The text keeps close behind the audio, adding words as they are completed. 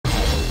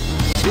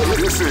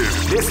This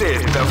is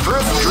the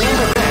first dream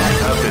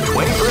event of the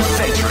 21st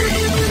century.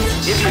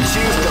 If you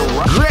choose the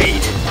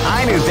great,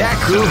 I knew that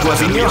groove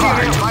was in your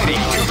heart.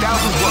 Fighting 2001.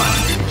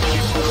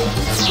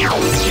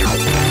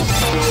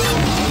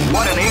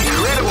 What an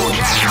incredible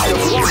cast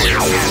of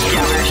warriors has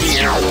gathered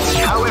here.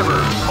 However,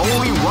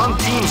 only one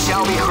team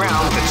shall be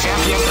crowned the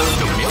champion of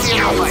the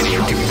Millionaire Fighting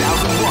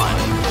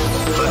 2001.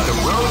 But the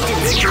road to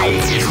victory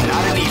is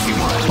not an easy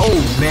one. Oh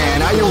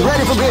man, are you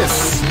ready for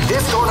this?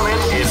 This tournament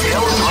is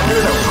held under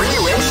the free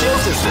ratio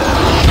system.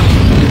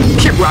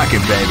 Keep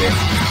rocking, baby.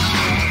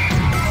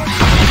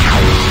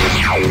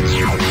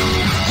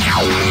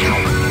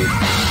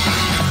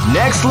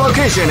 Next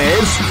location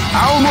is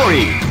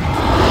Aomori.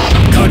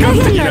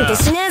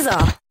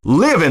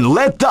 Live and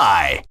let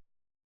die.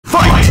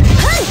 Fight!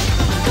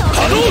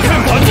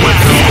 Hadouken!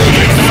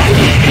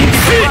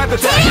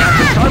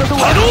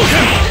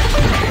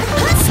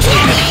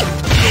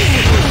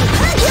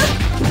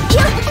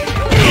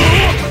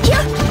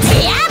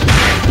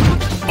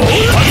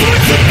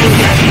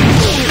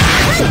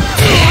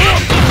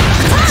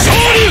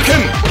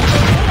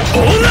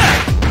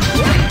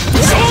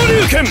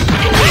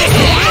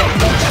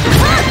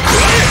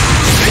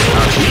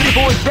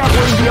 Boys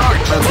battling the art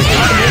of the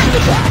combination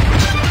attack.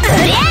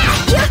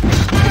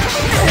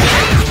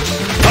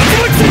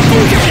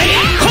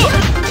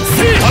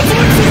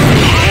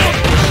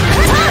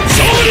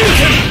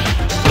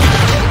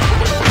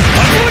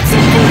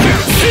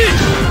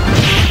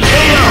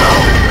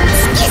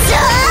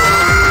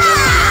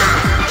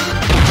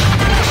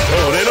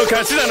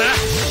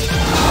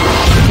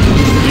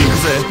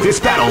 This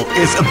battle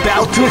is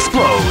about to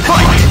explode.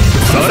 Fight!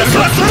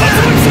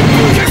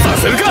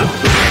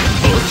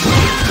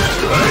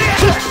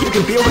 You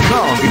can feel the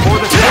calm before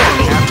the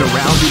storm after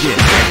round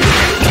begins.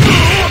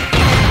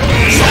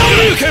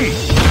 Shoryuken!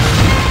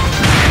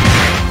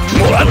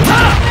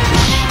 Moratta!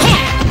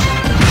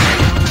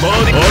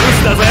 Orus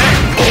da ze!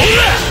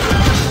 Ora!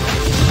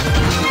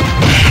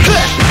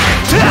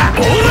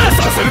 Ora!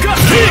 Saseru ka!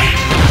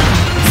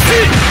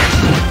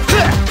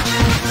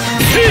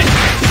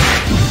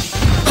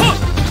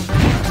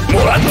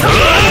 Moratta!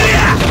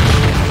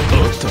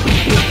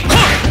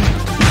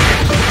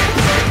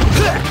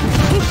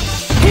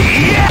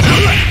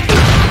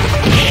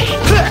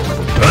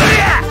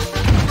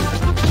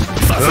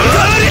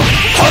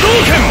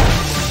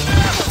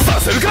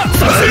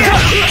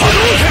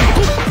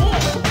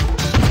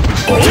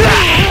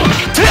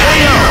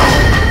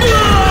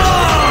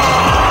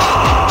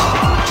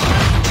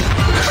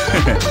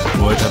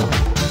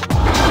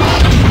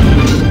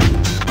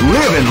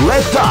 Live and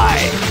let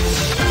die.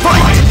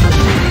 Fight!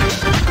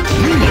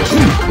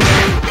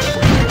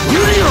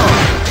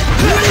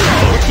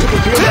 You can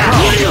feel the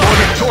power of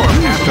the storm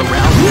after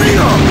round 3.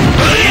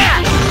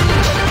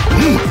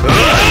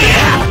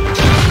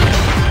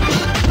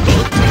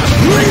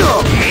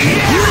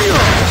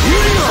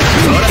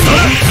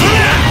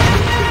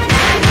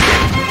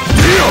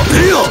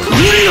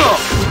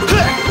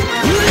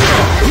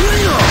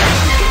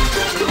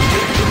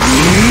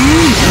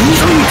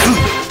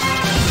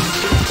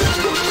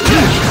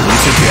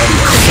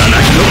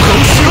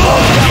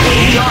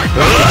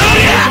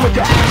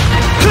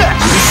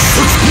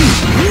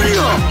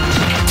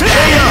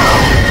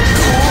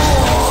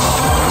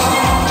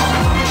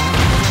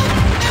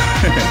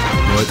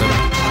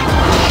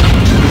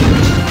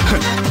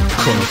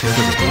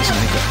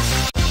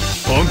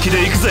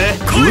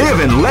 Live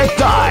and let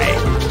die.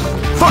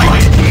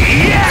 Fight!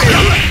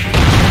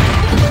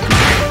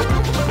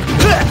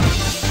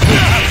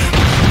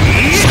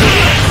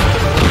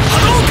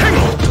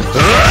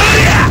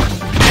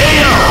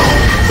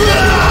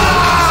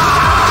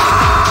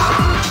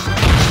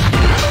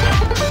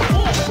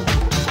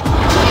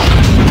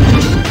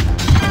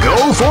 Go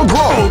for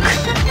broke.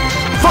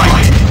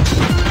 Fight!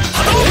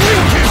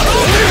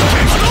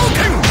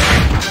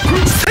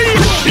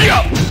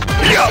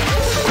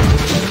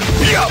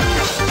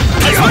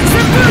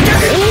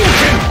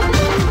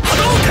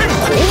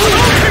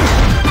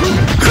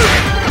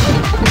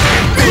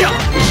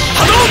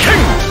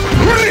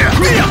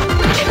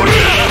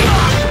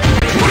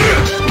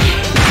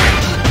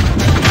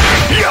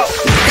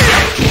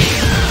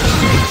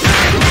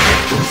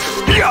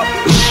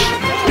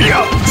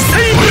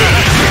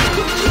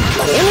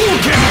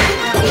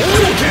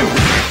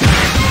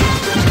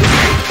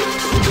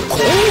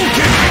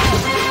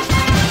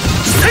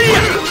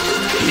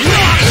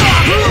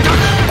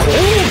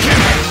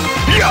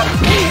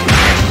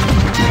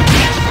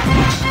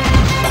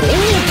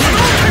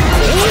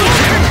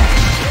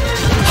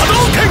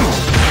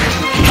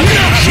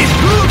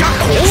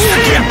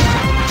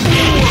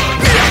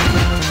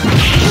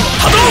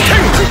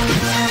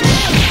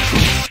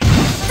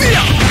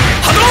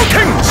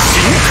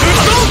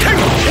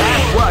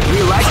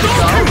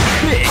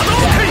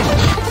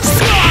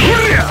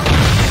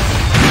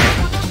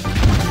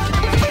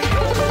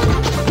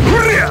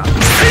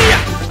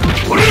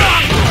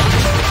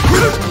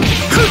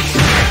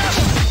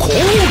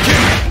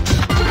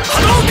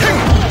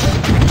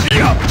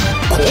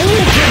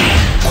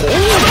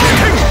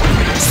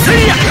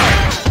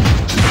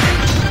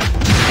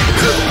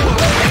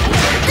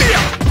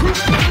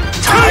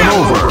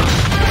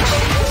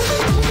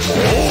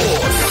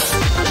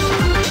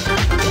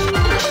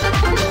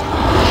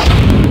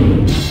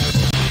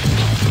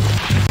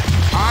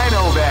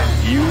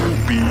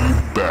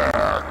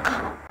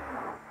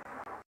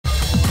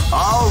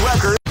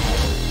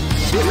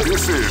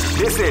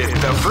 This is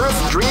the first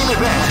dream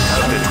event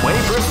of the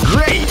 21st.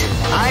 Great!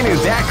 I knew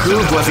that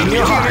groove was in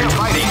your heart.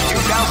 Fighting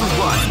 2001.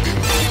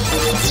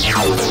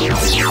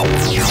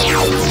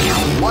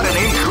 What an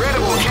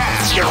incredible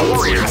cast of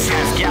warriors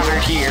has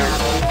gathered here.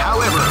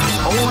 However,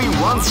 only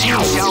one team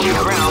shall be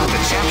crowned the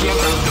champion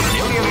of the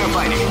Millionaire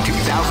Fighting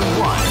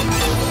 2001.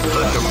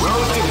 But the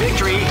road to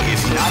victory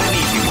is not an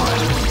easy one.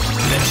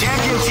 The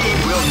champion team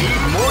will need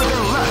more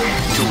than luck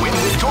to win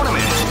this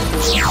tournament.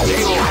 They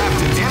will have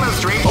to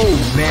demonstrate.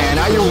 Oh man,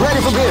 are you ready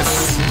for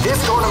this?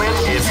 This tournament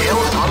is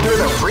held under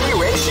the free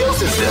ratio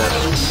system.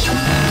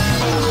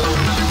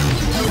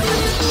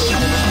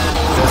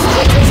 The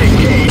strategic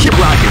game. Keep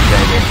rocking,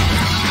 baby.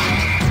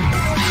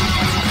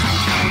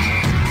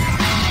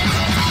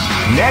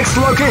 Next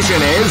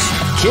location is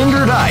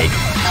Kinderdijk.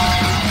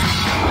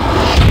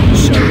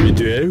 Shall we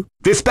do?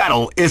 This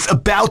battle is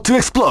about to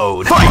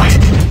explode. Fight!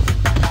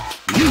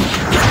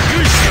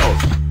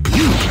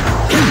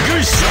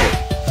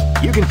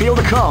 You can feel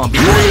the calm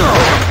before the storm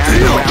as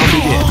the round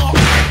begins.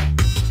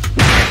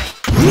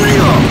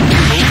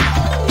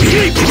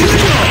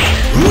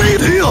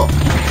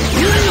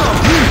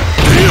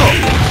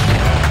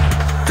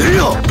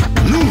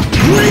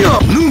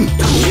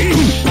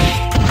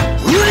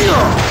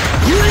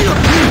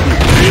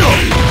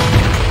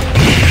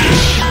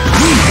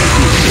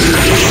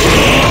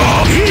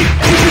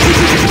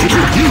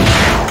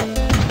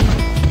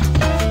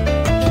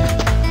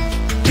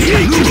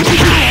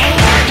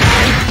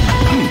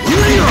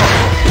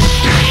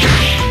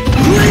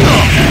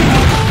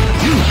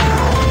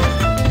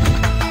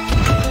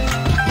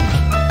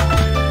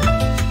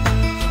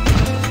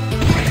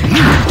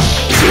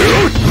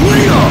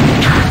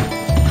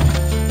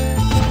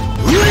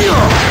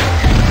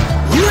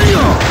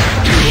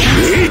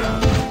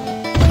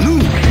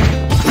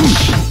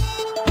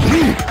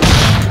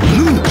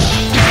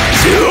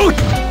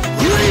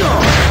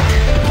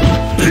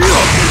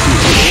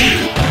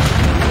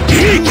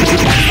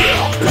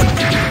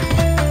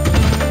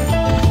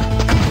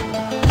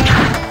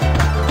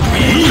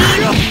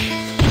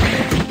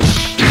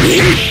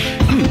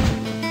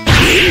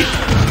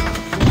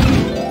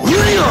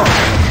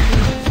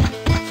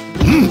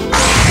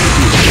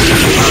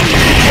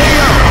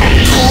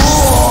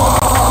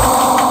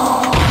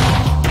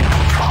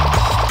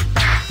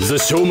 The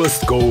show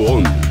must go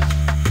on.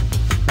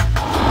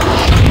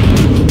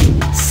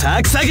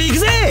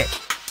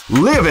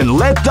 Live and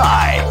let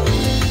die.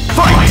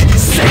 Fight!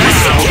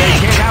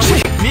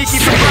 Sneaky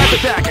surprise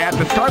attack at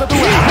the start of the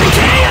round.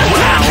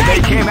 Wow, they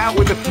came out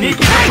with a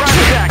sneaky surprise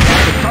attack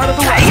at the start of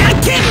the round.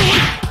 Tiger kick!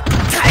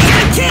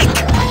 Tiger kick!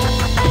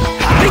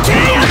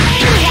 Hurricane!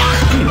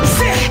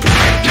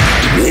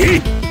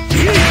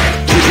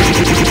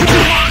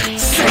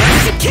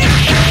 Slash kick!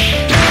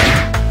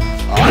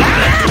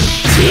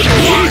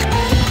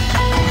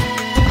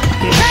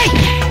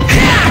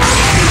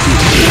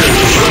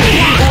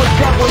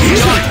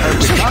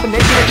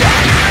 Combination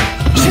attack.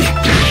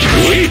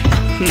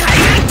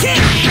 Tiger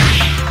kick!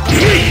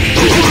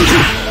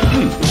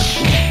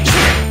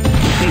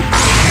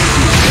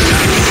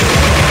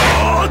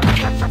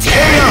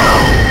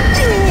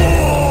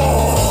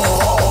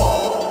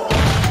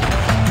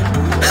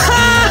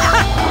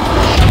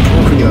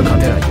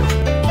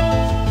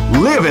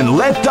 Live and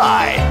let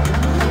die.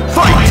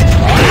 Fight!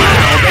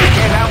 They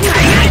came out with a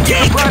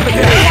surprise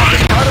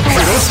attack at the start of the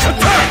round.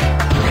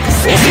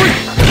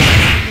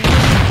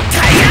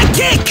 Tiger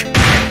kick!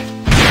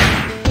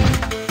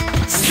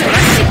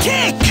 Slash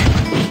kick!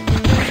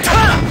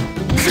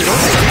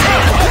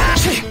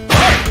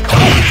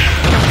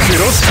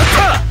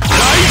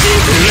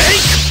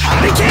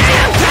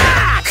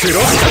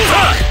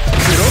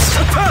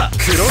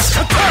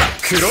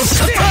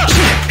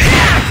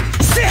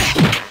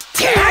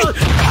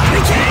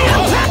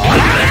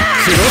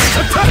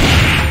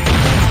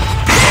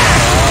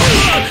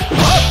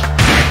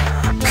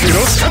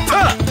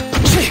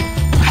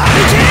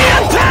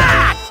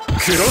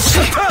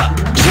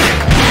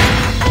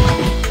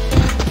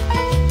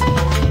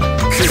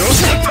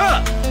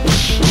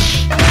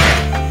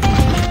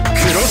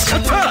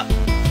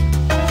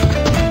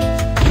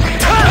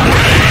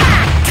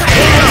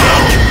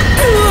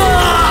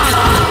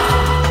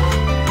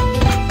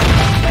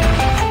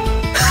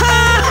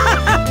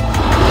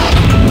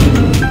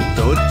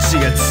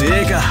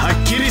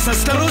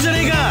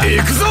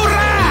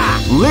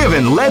 Live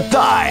and let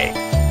die.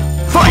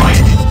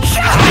 Fight!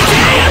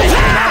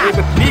 With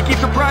a sneaky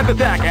surprise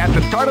attack at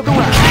the start of the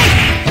round.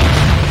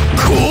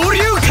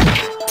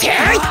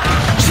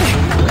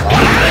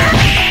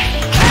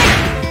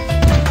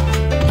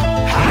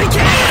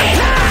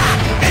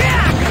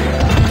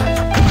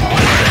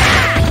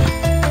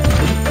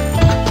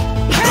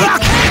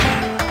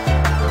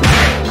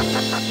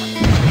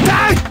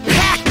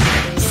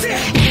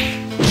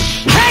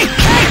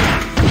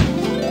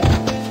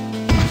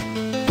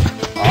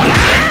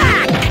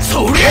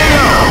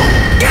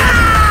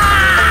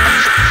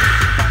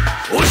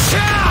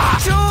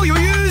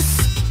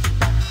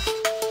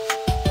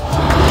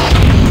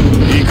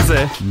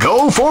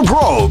 Go for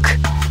broke.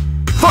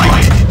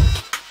 Fight!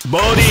 ボ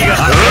ディが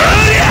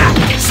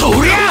そ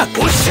りゃ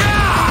おっしゃ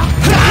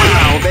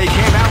Wow, they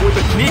came out with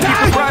a sneaky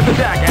surprise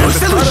attack at the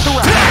start of the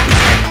round.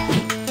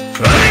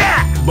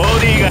 ボ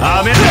ディが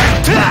はめる波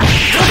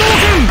動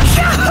拳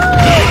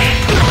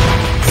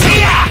せ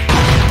や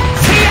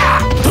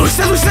どうし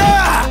たどうした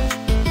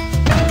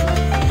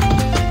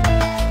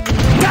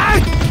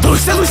どう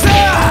したどうしたせ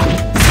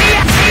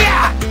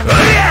やおりゃ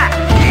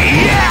い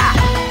や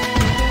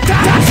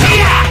せ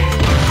や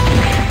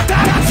波動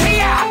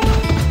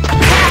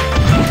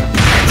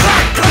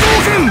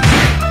拳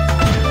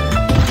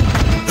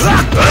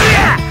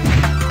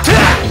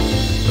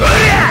おり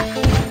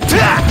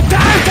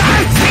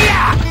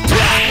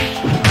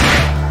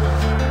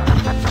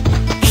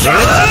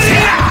ゃ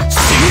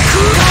真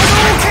空波動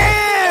拳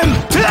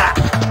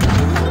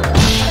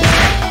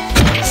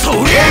そりゃ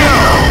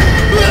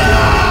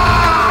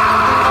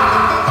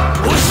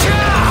おっしゃ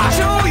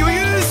超余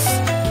裕っ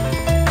す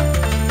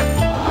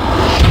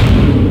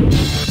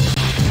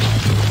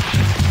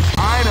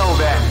I know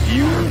that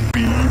you'll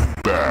be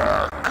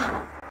back.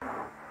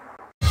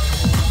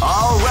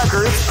 All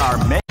records are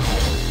made.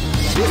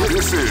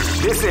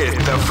 This is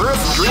the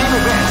first dream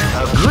event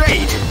of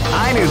great.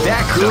 I knew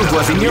that groove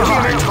was in your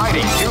heart.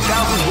 Fighting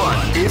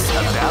 2001 is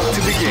about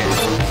to begin.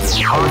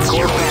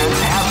 Hardcore fans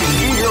have been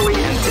eagerly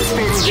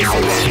anticipating this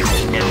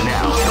event, and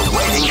now the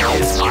waiting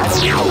is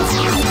finally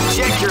over.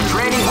 Check your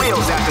training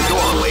wheels at the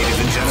door, ladies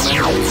and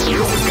gentlemen.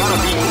 This is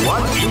gonna be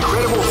one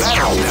incredible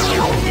battle that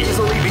won't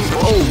easily be.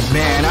 Oh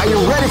man, are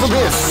you ready for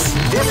this?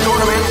 This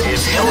tournament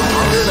is held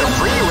under the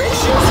free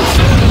ratio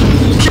system.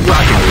 Keep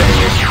rocking,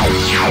 baby.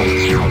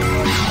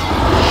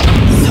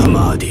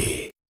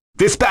 Samadhi.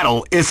 This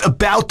battle is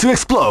about to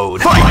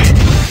explode. Fight!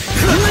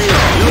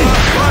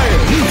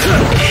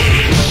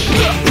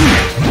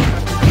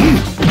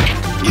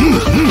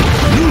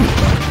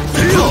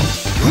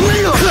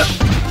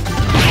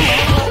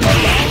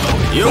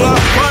 You are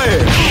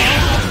fired!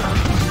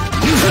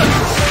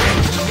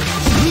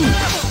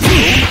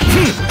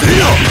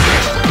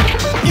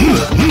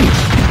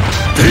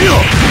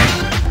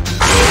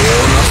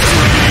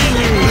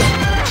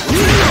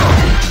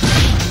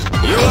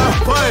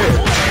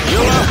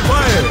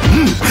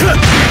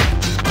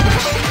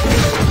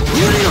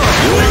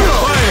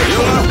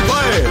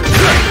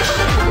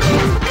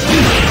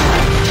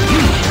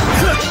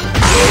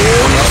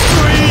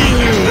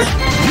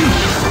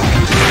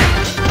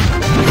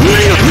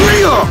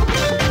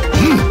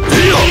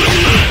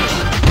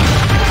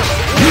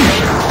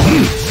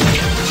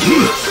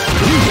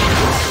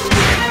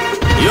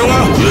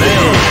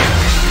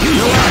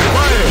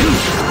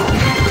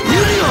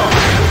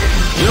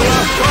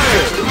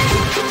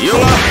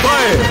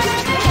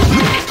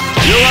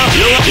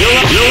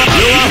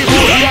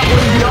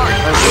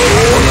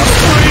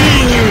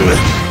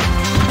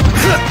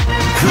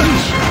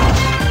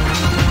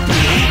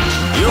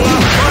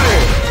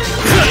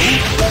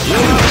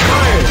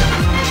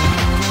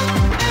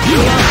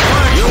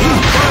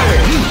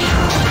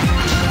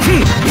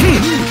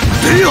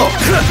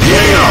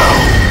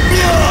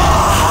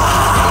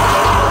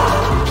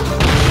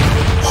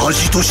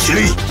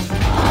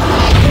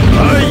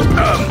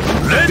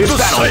 This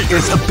battle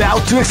is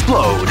about to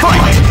explode.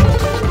 Fight!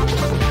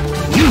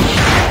 You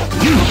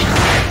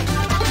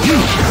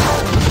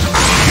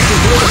can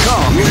feel the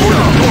calm before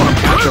the storm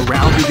as the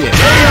round begins.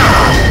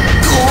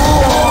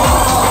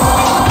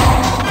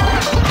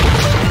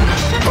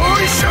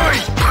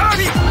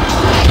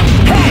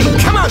 Hey,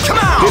 come on, come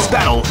on! This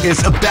battle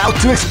is about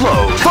to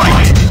explode.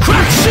 Fight!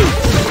 Crack shoot!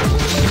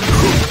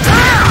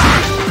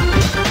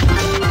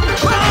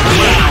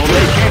 Wow,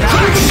 they came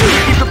out with a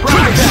sneaky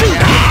surprise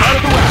attack at the start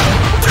of the round.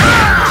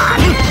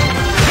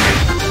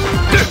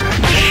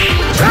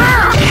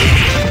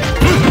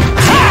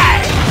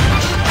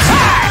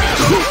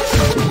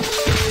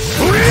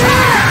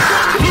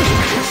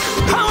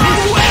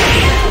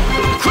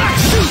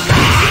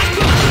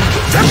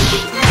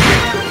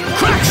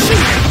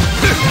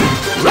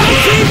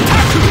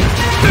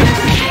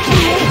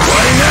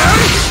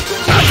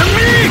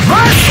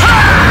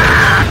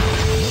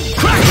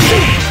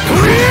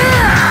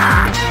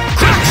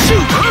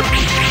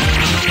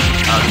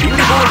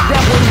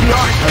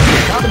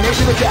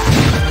 Combination attack.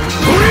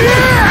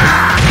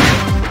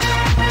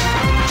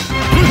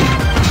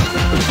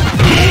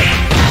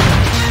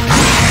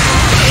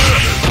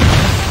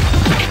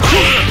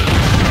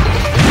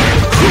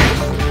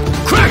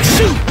 Crack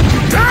shoot!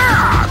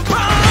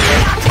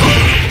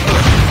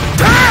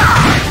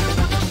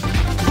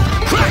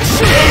 Crack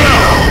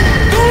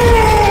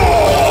shoot!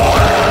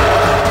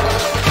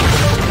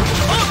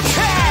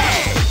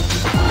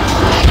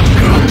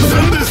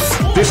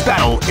 This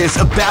battle is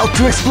about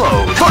to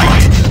explode.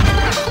 Fight!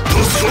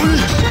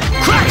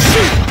 Crack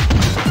shoot!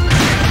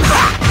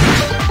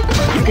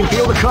 You can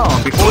feel the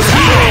calm before the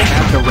storm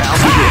as the round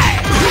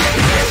begins.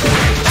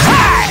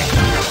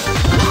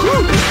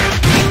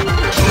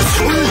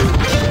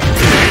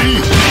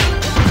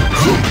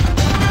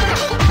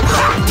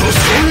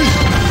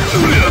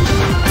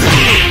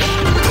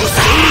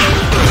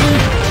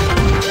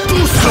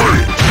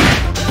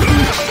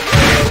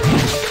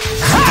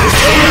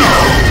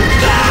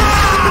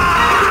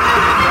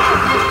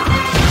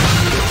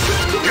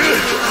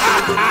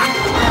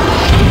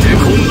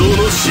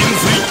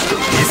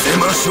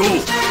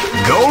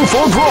 Go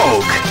for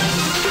broke.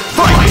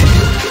 Fight.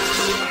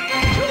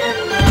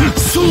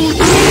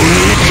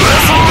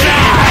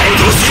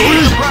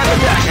 Surprise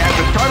attack at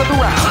the start of the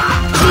round.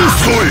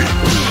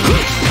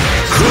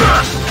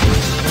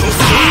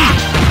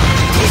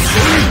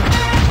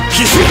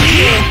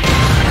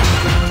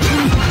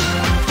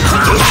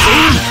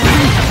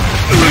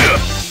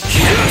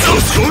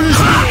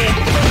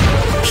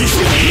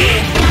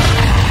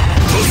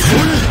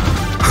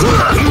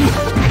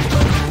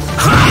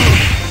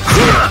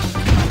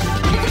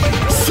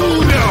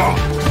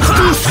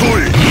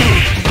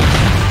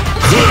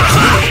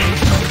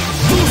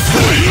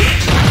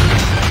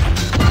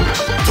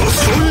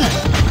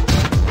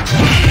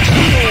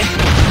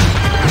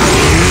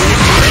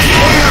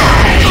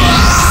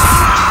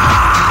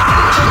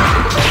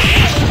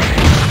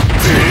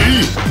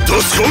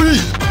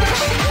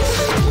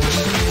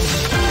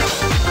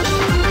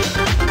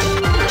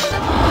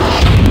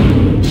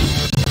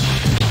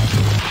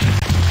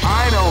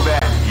 I know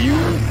that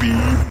you'll be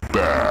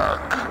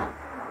back.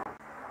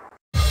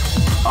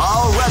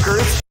 All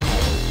records.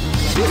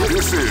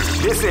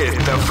 This is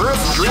the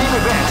first dream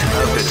event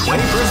of the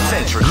 21st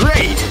century.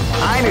 Great.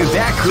 I knew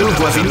that groove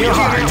was in your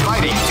heart.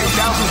 Fighting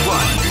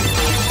 2001.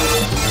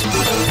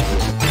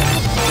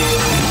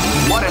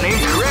 What an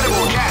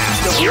incredible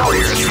cast of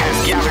warriors has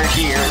gathered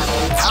here.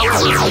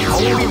 However,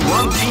 only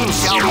one team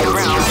shall be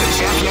crowned the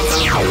champion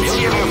of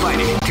Millionaire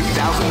Fighting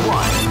 2001.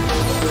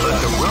 But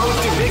the road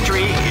to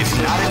victory is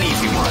not an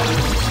easy one.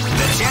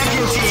 The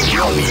champion team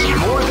will need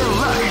more than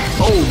luck.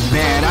 Oh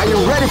man, are you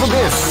ready for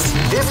this?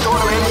 This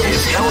tournament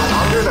is held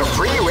under the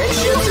free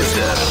ratio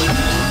system.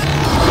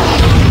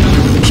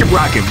 Keep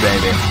rocking,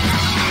 baby.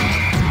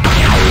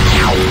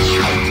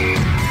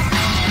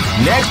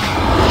 Next.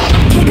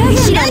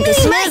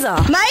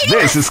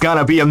 This is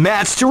gonna be a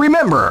match to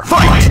remember.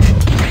 Fight!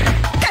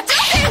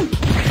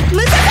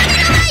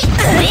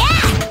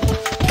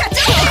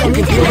 You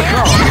can feel the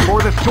calm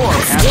before the storm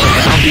as the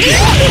round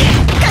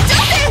begins.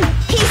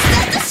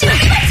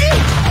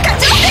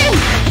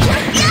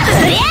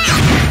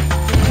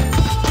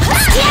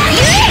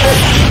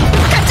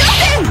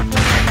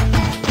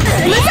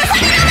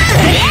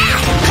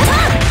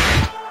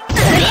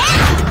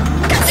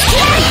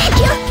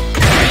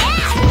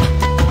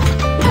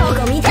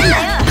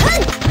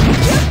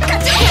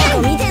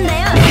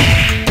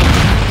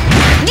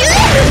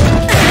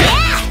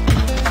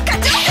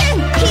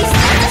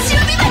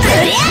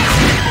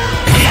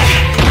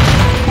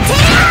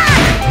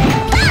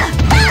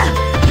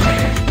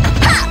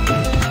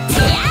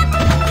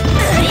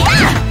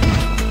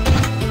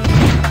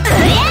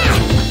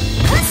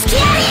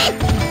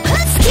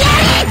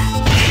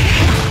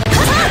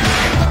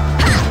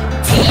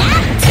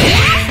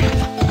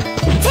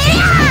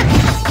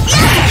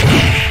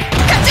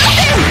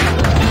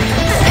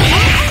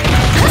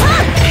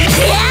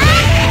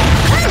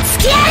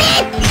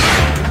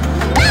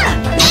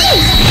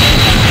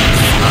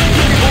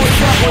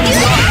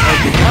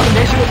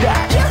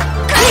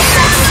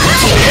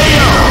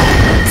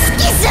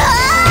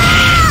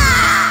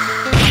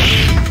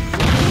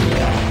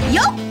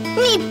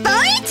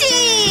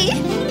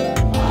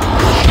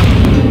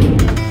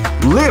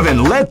 Live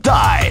and let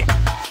die.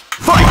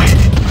 Fight!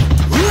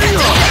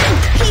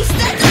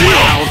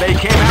 Wow, they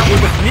came out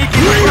with a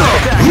sneaky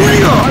attack.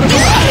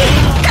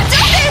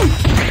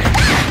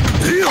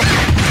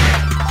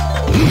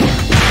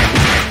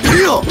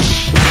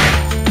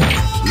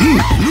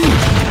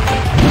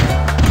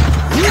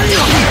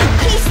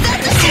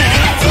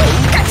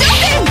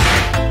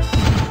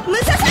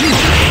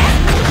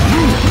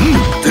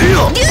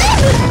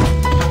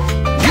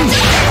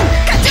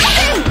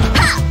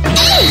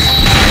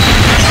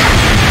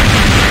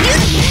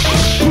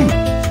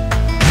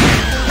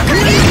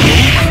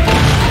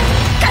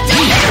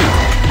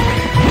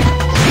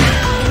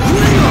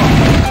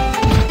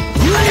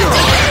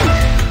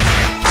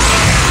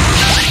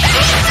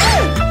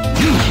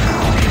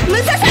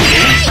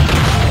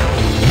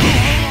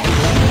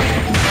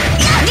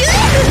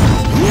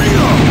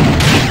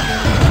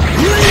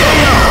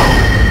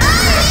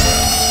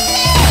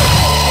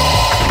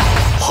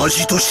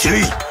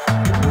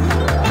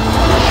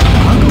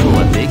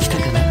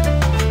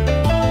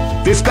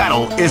 This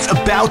battle is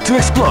about to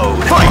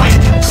explode. Fight! Wow,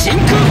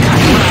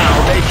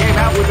 they came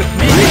out with a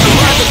sneaky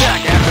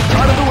attack at the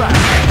start of the round.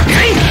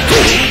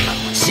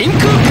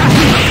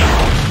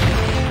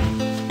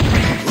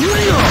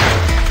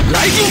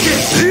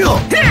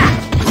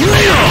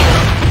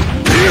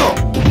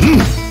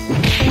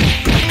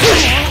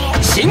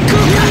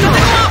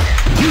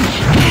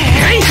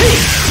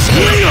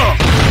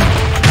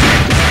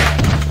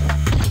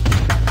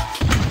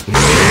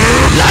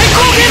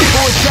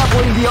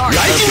 The art of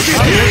the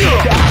combination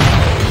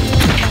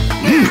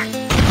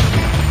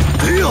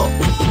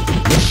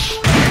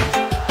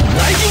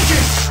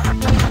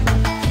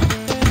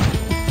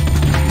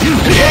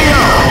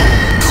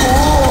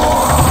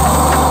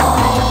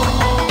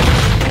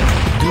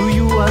Do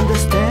you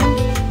understand?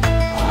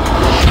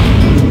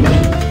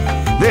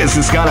 This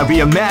is gonna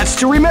be a match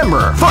to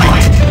remember.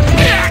 Fight!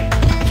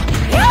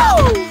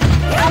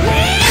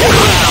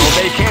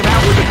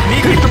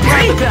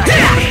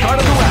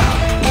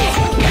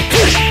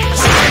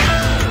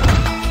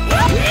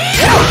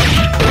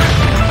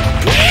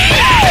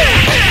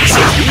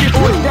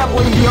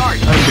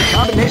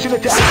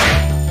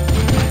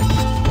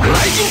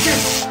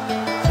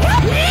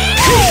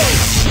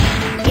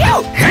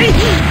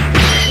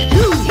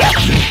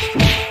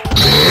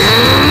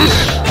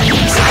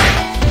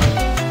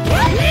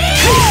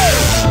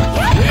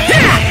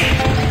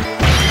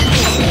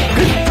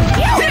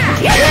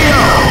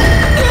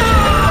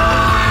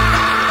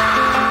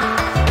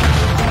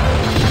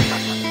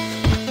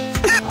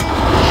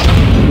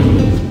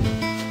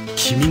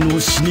 君の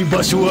死に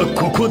場所は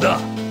ここだ。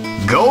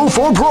 Go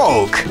for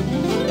broke!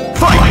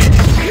 Fight!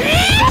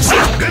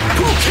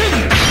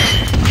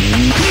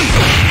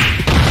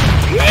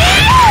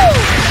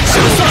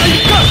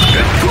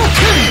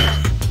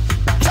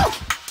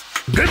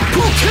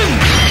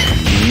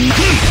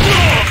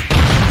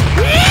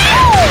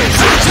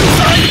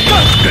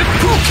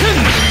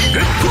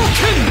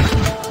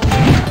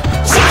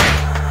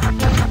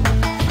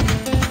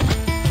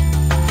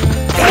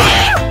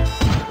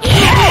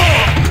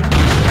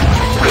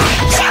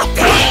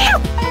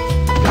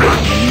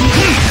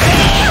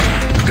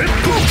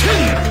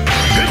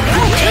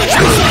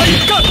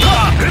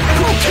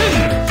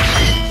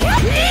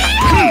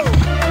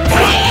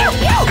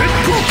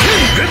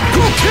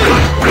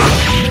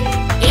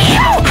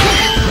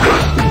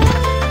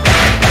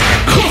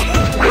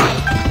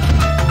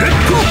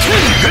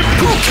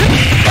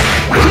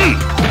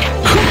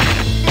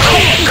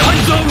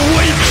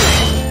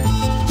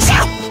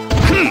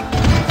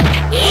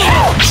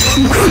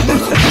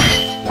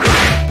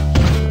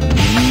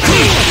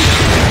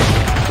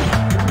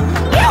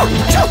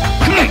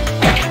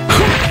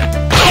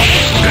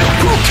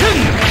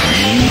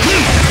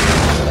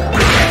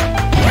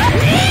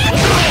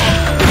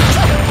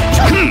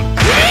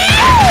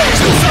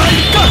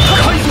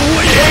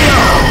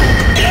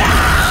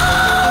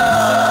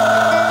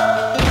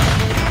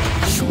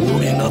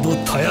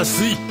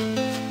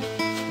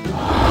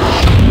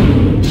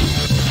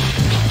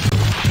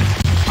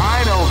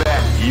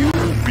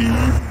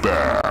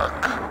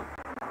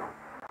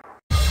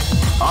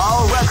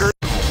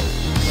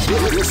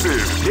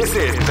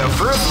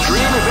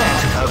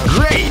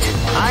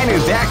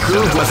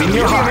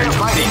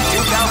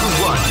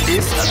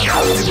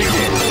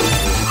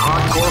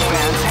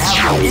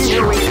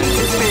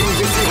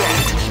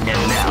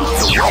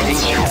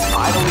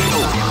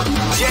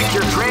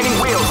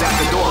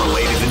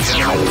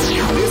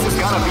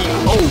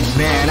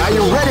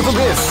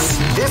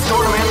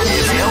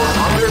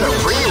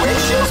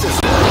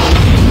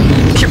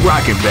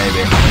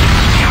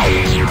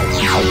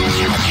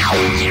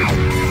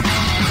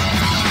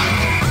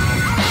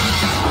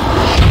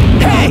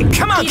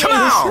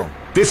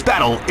 This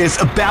battle is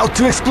about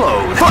to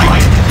explode.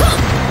 Fight!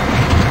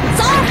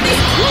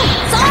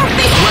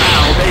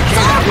 Wow, they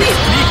came out with a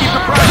sneaky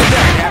surprise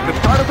attack at the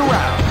start of the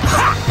round.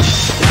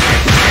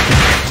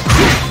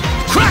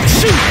 Crack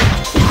shoot!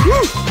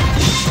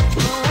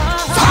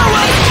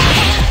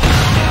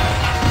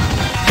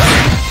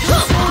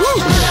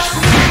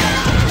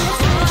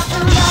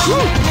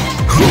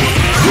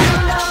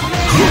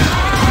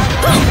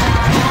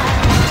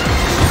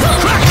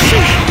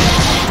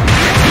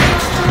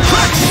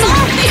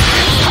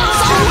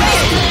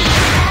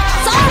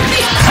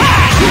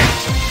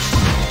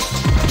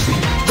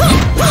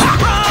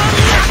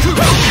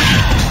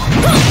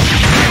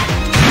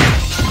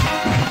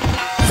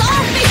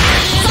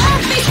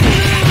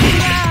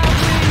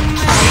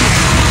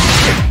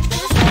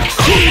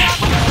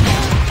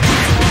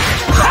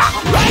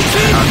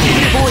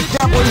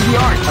 The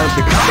art of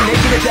the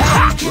combination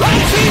attack.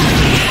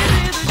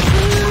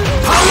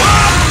 Power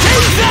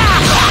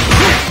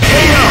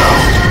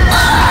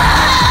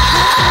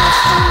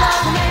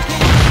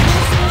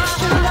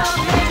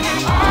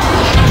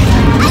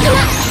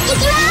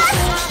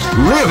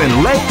Live and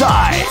let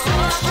die.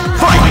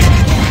 Fight!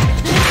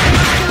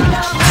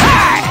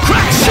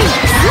 Crack shoot!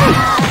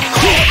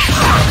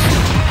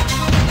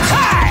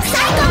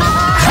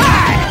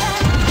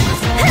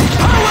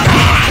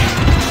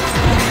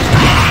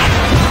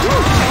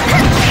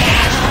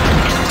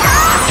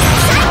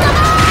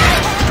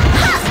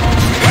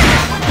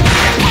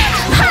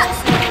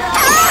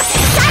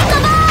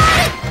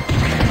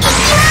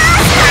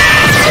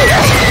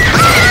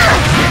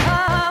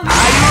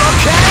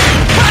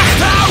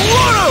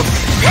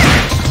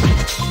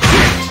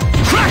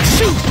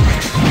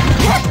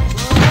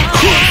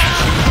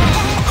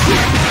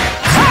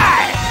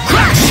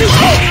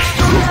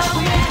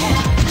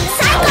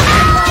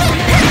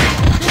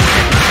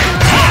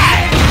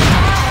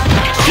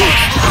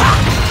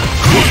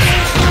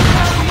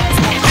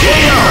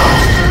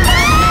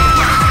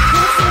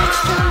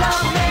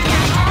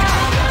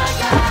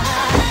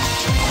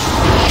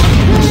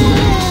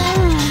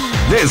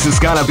 This is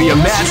gonna be a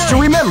match to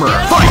remember.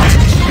 Fight!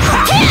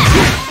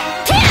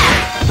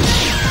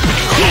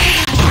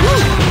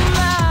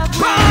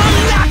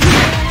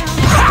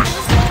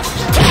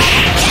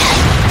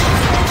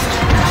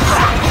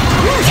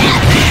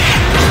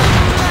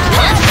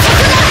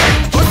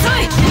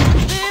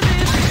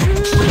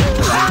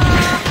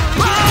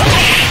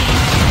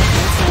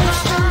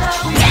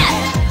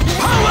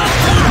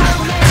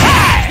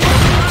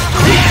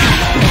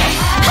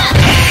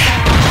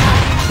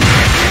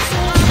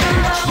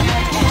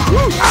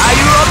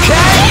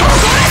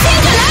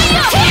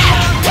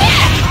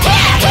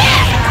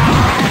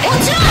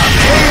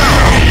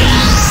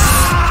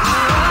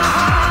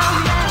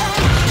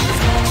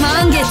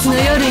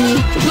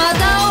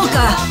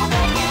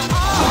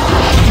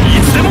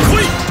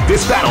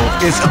 This battle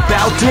is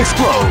about to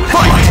explode.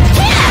 Fight!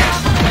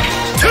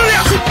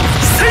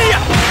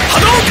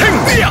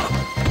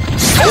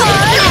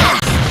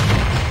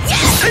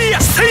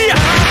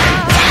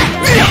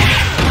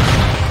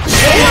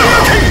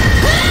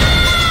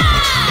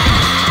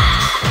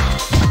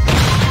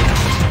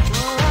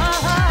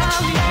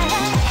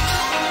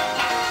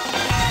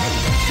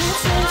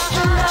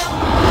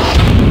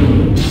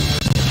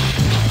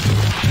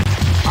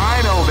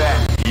 I know that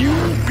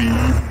you'll be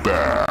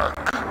back.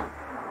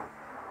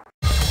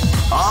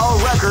 All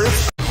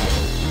records.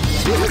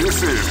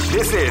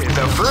 This is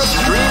the first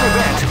dream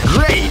event.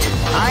 Great!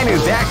 I knew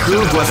that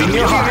groove was in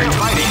your heart.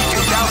 Fighting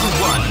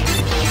 2001.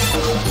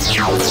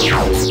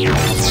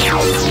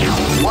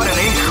 What an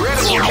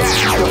incredible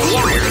cast of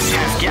warriors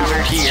has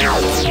gathered here.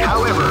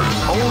 However,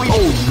 only...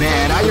 Oh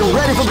man, are you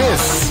ready for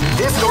this?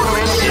 This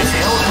tournament is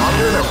held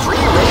under the free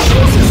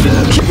ratio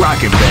system. Keep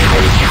rocking,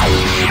 baby.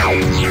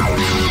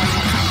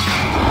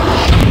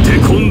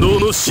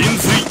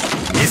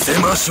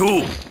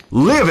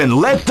 Live and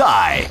let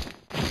die.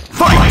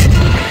 Fight!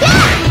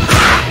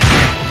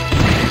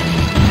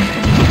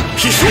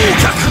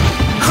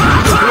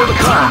 Before the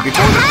calm,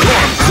 before the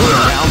storm, the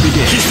round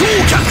begins.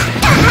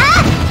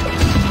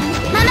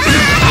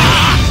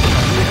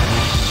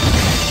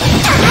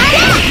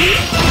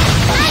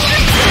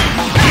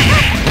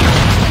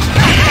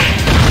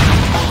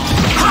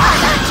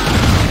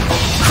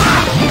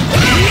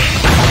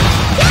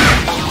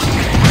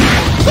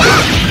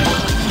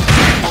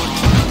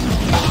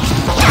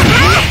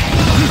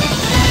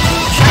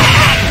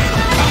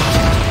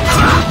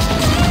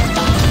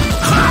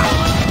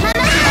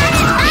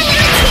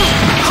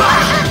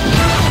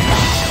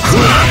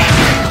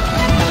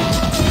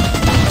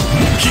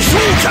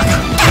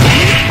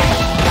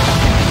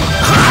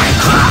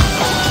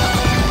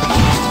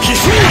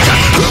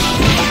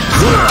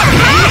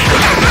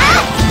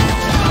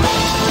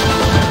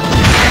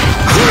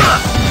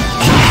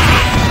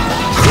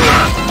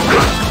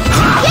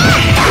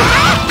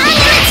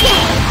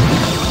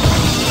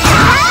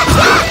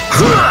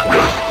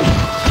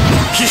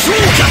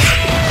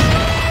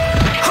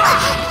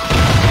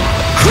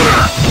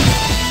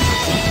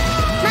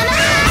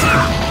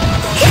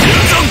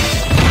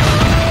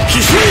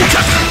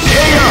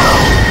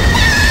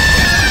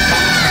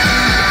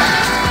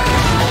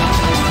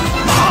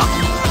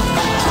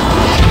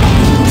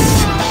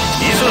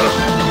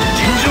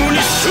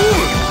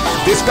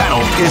 This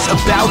battle is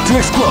about to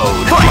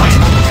explode. Fight!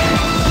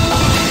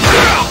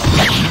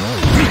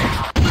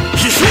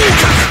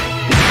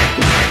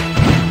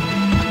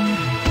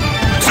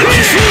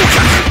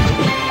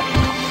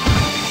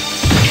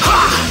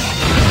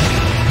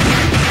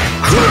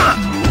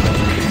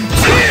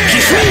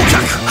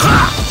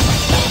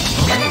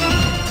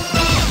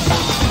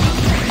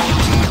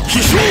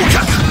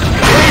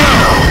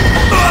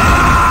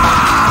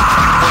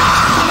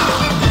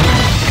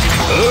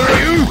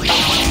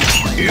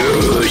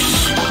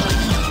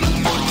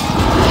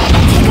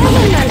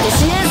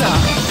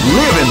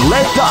 Live and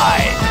let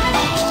die.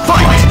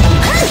 Fight!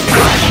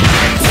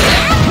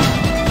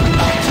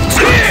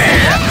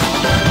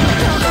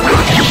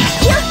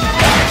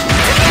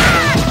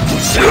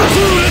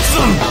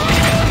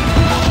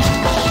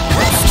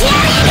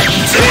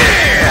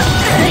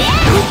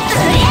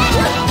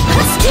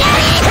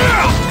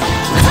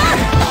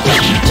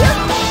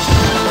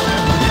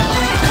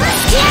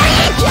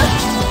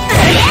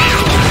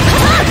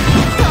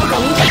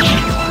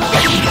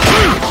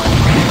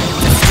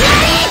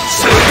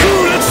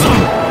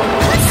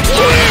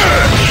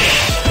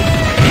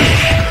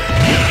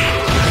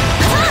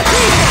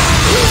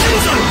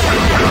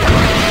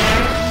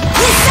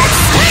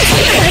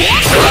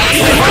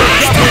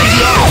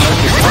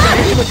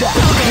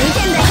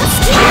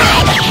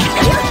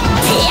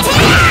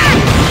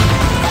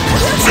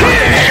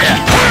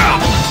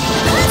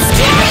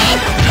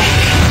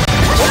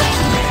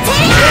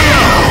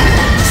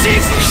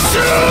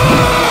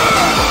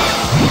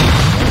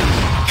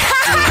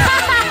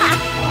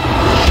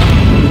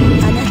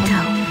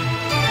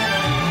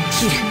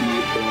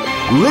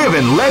 Live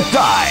and let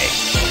die.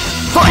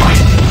 Fight!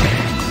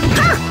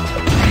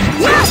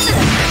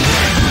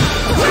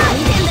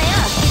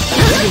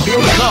 You can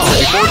feel the calm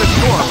before the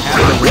storm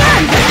after the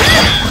round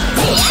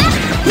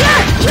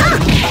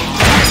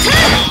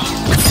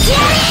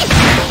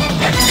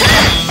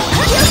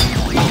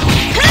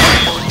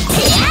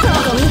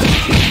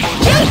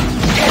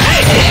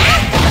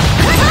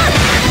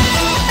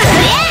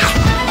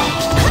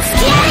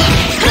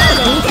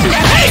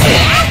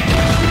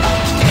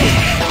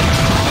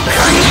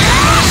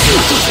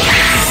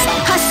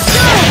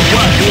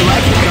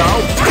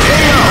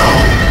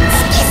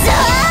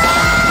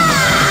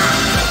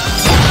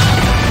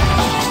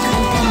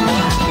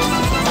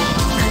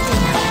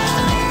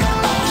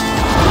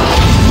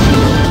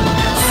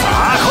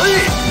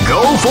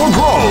for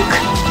broke.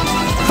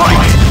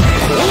 Fight!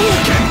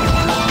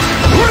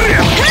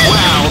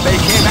 Wow, they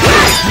came out with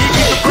a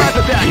sneaky surprise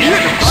attack at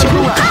the front of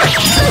the round.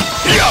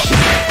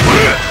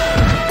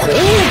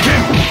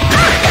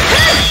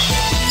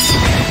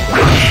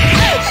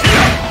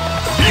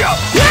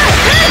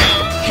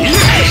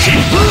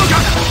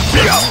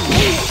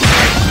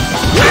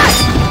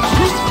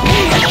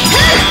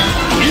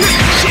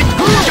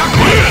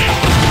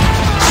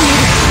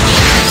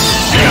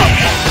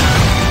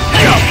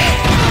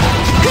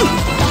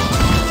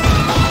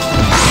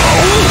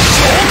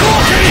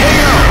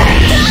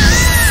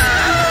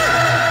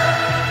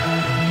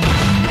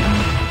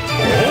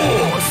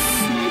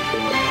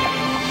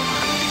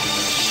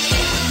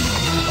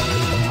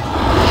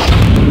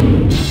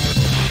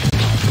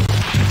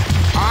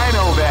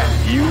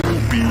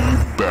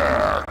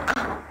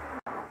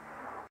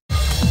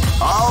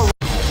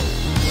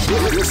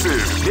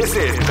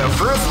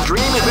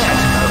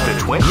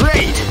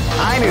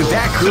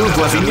 Who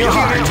was in your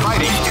heart?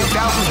 Fighting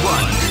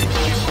 2001.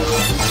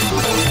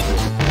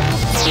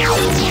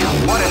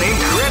 What an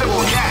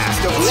incredible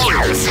cast of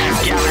warriors has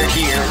gathered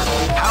here.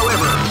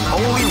 However,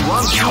 only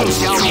one team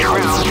shall be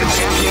crowned the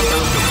champion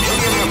of the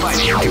Millionaire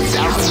Fighting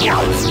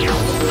 2001.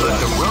 But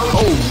the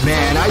road... Oh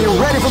man, are you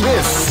ready for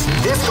this?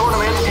 This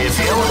tournament is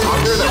held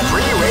under the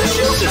free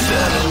ratio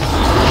system.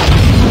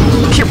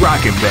 Keep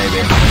rocking,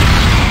 baby.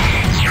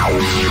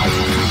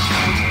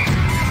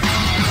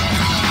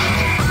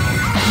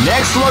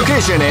 Next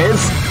location is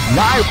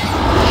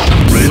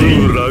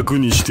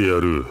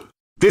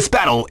This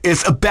battle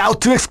is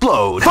about to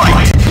explode.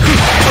 Fight!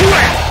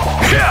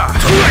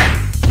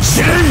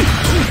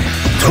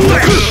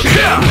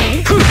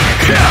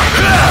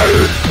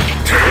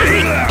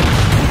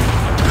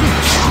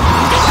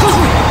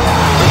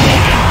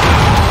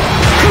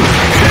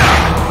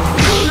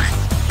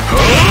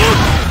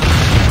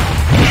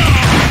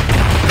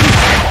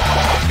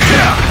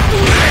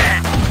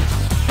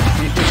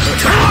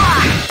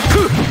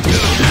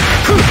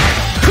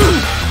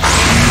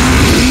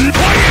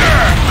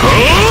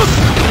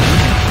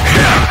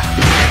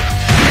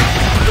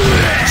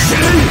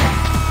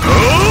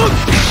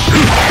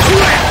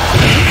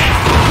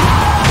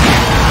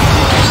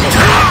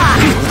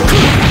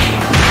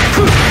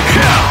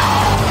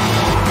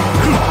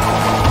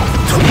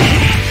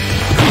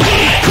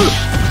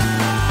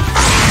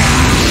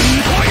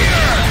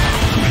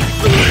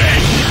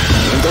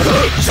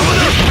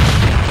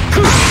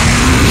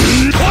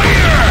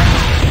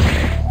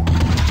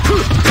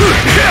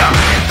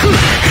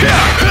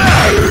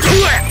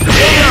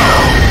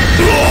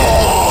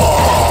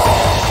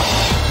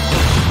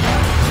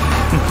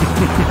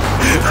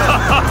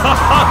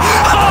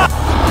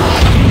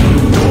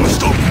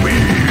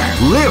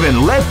 Live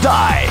and let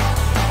die.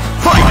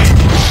 Fight!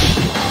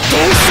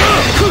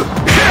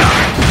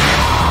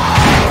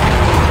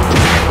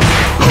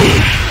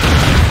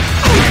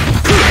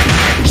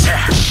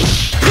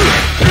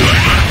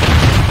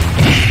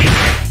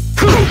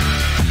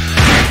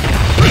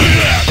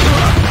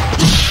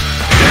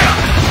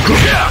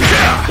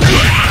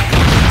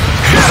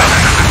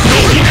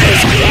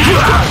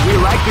 We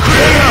like the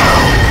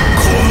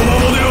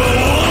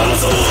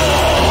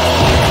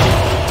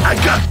I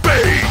got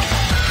paid.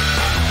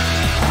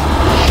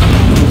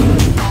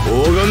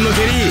 黄金の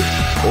蹴り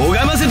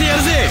拝ませてや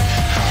るぜ。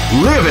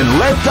 Live and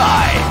let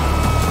die.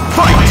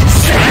 Fight!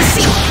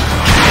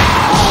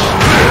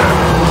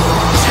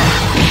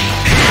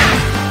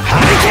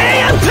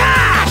 Hurricane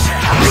Pass!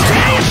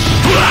 Hurricane!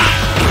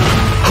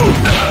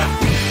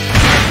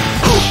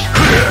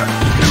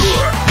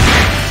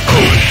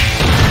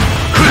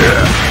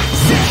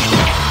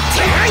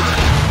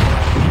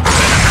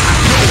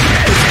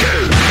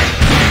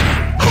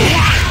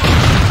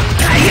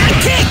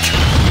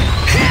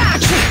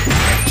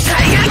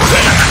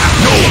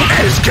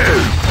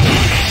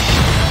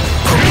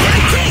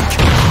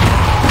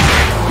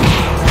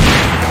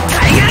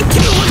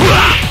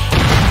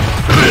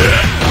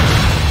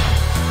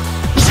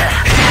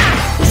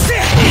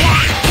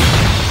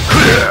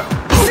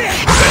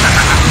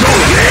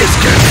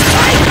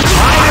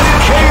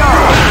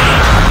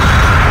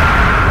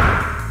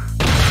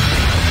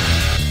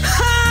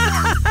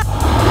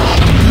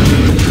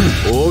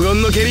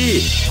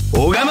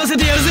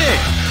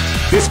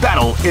 This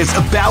battle is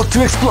about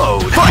to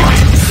explode. Fight!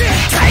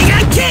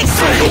 Tiger Kick!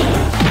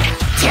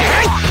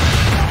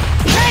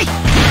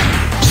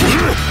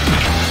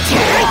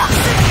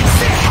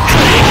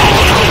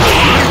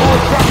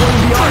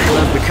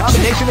 The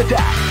combination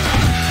attack.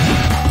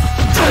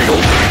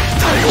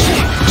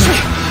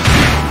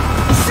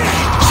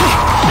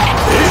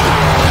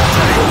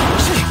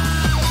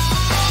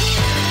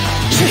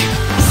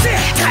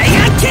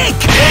 Tiger Kick!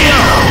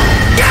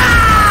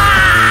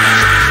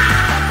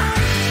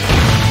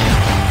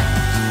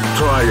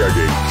 Try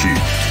again, kid.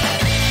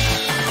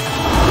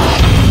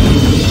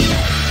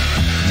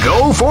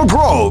 Go for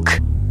broke.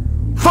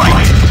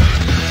 Fight!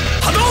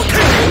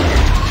 Hadouken!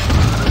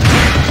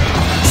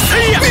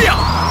 See ya!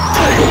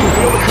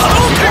 Hadouken!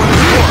 Hadouken!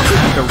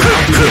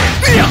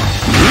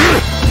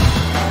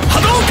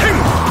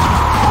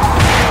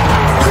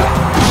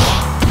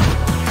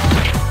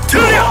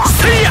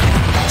 See ya!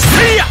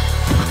 See ya!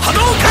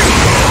 Hadouken!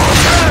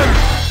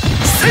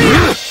 See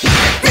ya!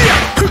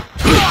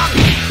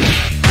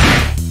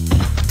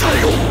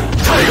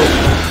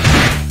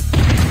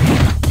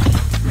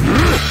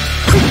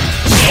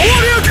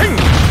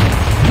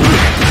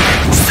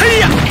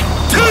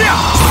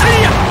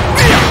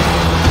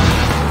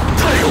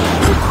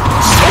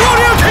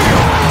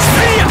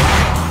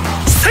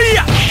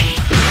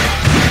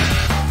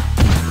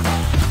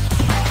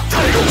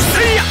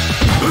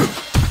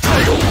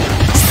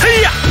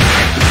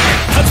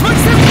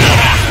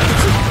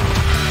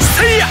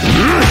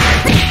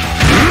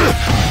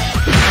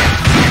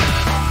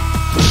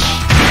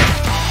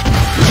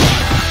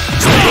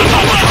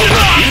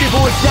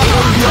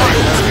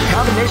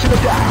 Combination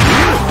attack.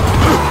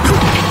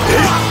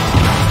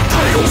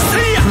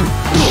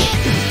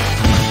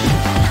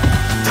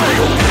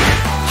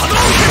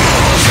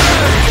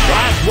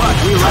 That's what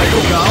we like.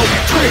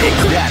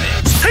 Take that.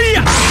 Say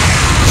ya!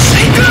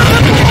 Shake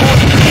up!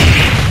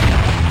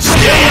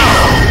 Stay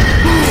up!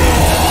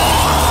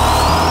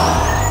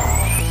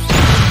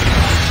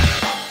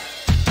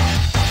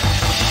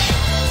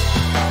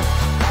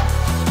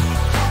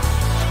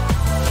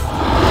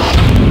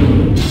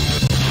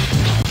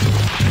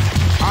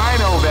 I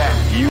know that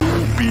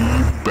you'll be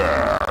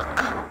back.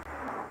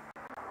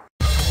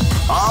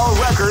 All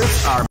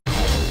records are.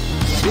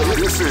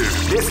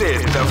 This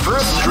is the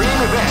first dream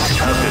event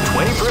of the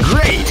 21st.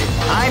 Great!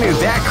 I knew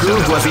that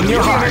groove was in your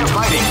heart.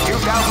 Fighting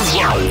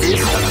 2001 is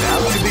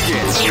about to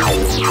begin.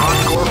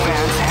 Hardcore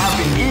fans have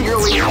been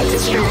eagerly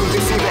anticipating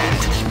this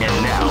event, and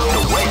now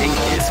the waiting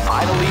is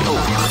finally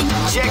over.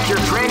 Check your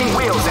training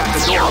wheels at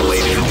the door,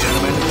 ladies and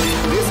gentlemen.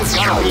 This is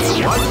gonna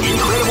be one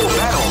incredible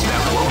battle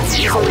that won't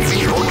easily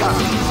be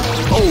forgotten.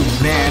 Oh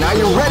man, are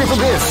you ready for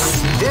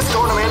this? This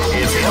tournament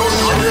is held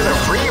under the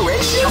free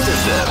ratio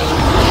system.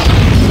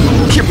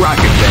 Keep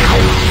rocking,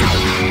 baby.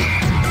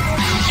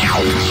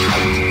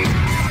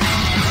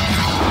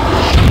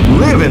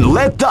 Live and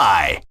let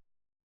die.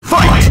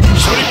 Fight!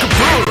 Shake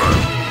Brewer!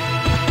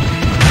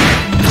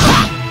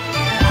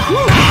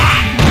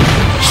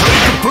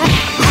 Shake Brewer!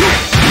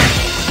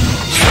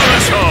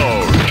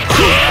 Threshold!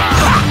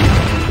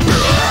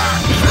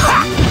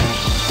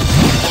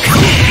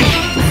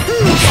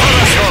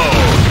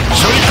 Threshold!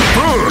 Shake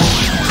Brewer!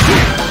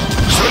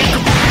 Shake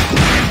Brewer!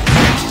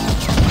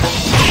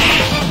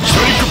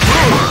 Shake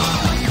Brewer!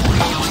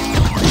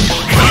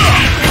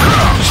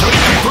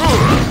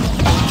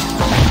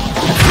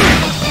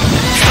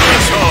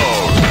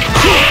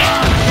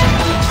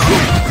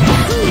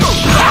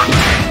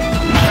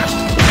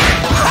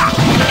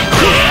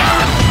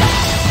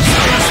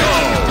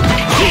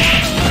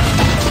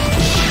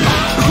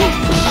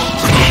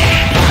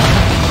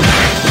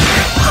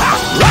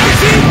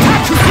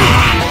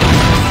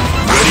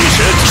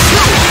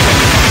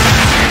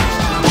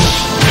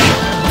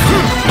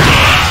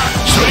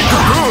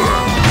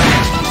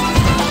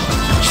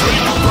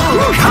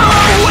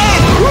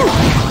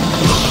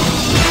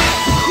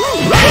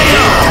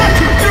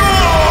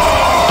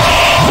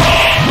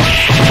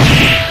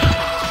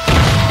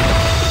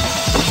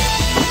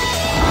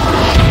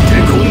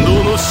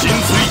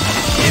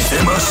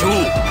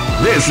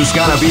 This is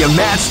gonna be a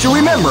match to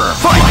remember.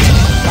 Fight!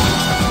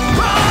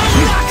 Well,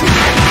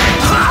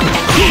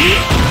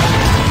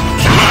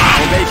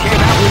 they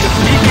came out with a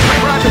sneaky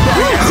surprise attack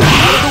at the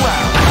end of the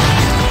round.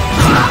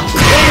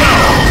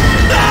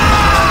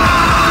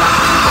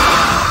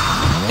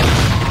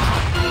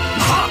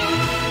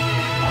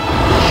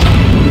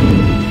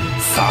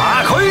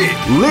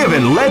 Live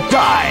and let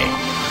die.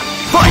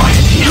 Fight!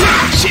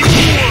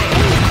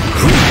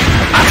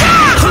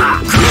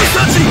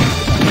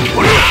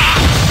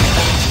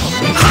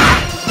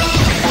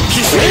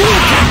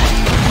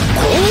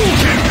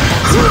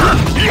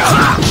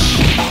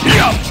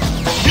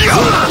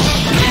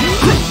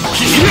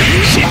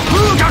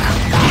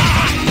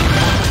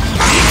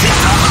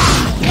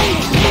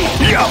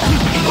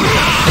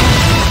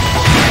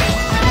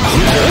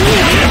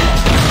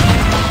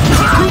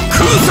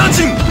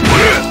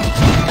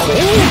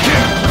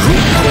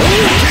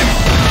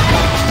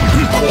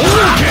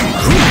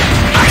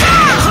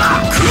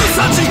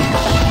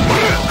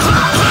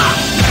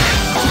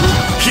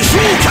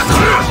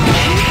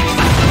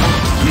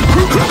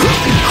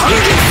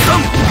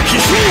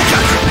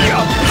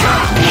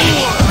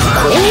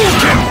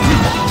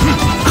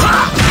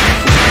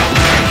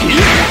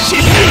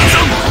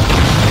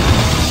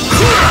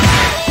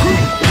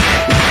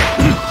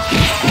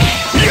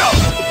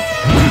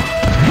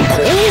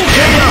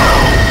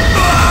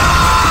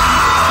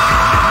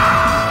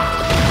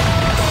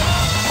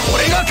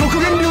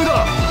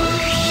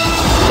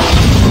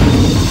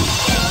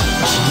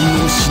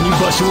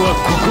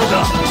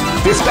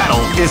 This battle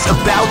is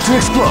about to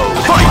explode.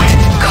 Fight!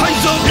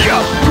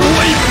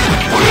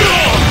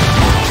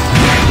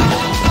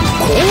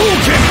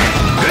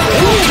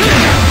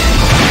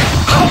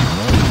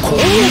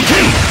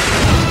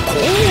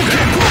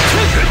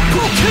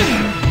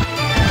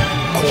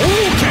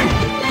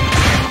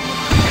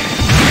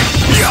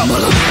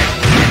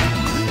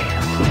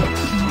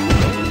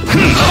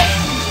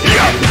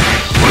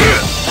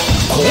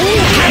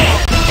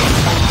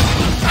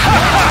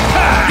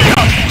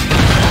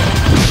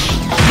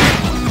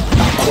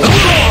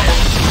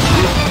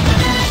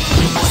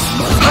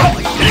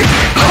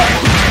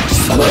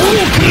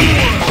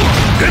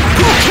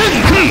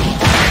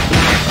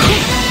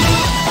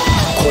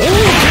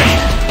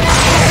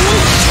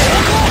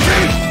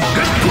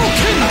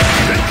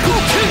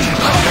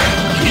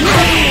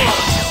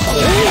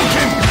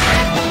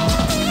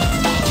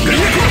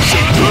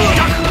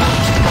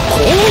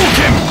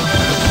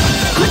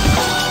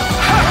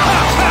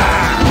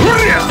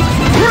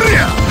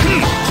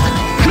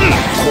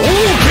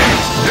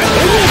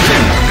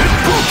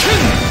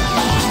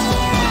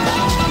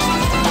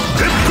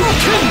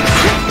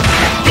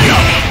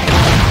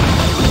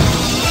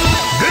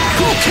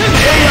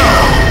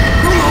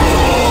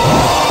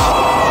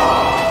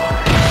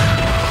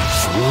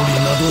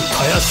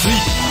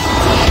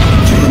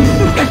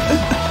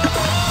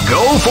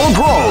 Go for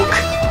broke!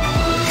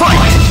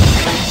 Fight!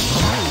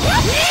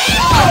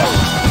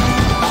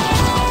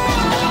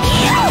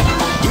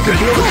 You can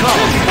feel the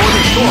calm before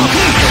the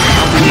storm.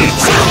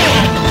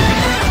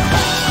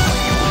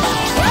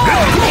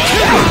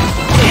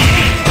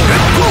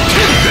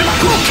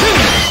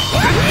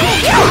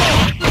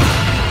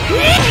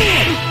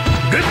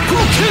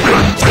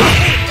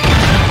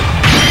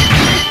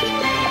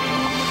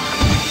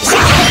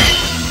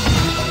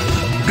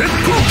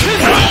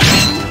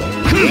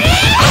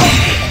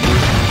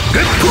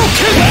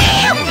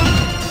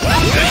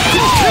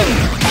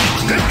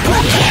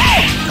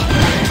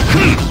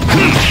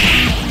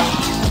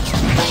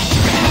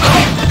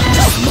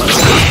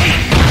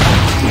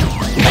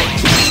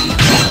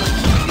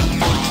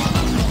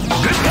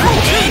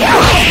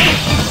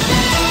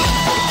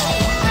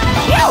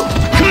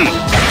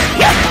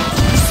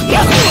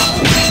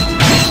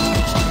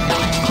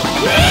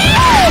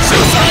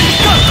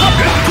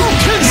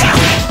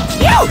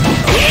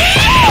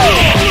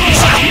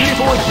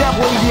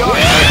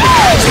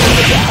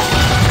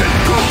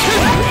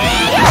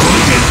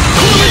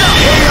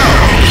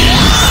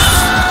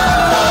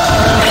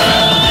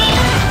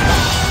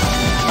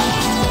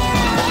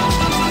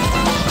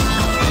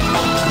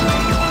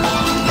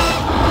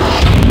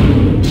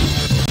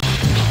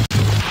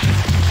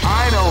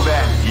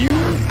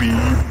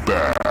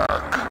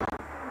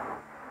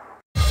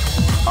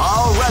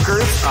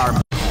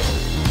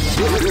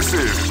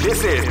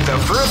 This is the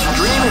first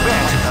dream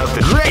event of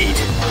the great.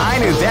 I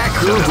knew that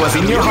groove was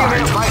in your heart.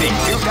 Fighting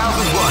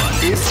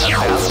 2001 is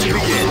about to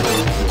begin.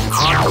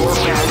 Hardcore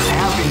fans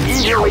have been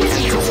eagerly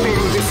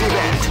anticipating this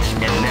event,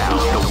 and now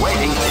the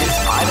waiting is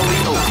finally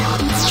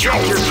over. Check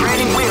your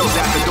training wheels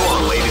at the door,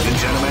 ladies and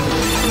gentlemen.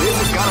 This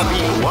is gonna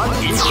be one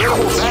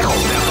incredible battle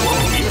that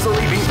won't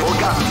easily be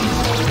forgotten.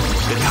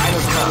 The time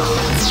has come.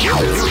 Your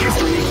new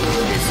history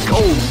is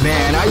Oh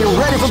man, are you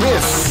ready for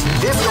this?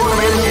 This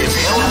tournament is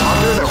held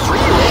under the free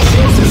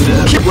ratio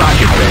system. Keep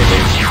rocking,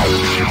 baby.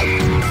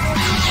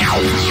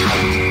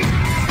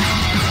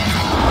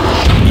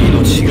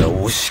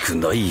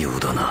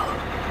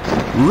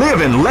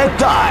 Live and let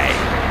die.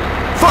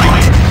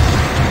 Fight!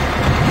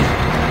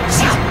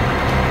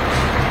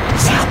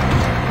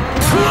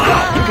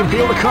 You can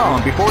feel the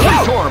calm before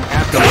the storm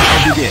after the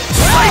round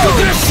begins.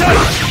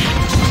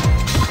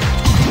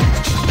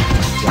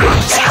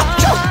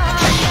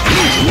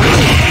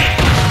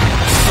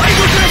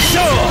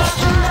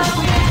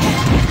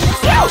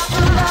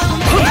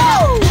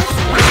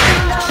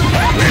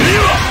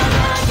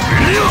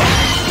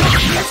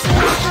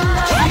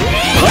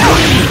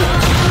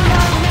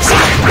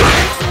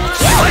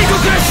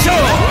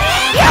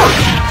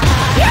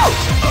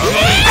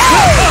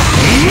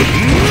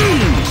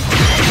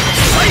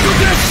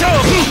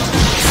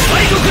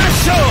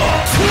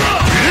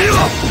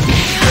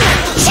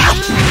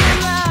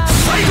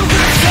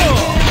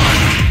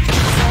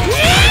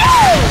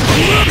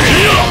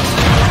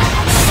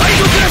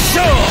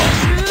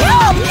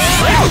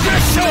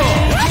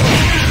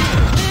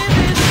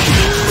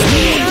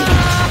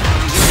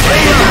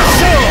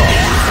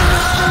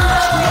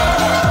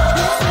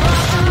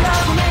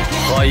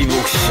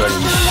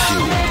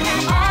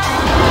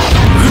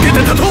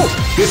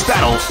 This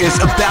battle is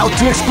about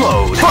to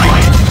explode. Fight!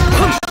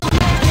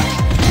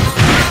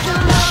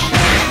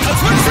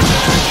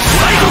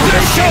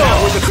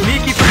 With a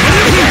sneaky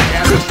surprise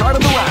at the start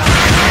of the round.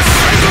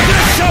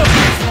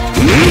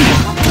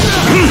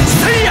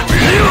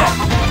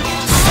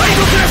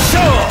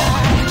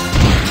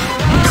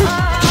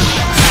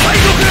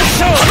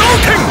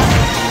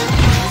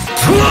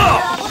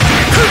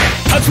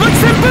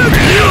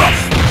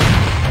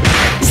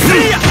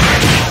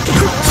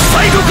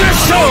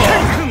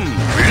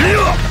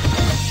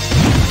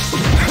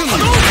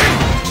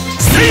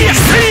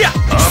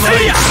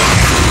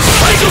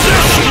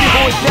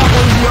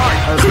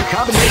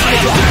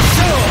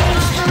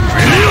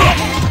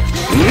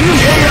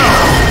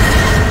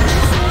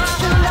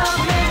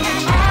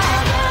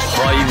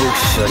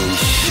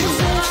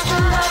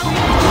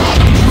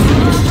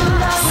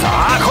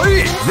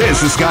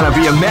 This is gonna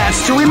be a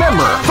match to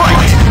remember.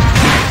 Fight!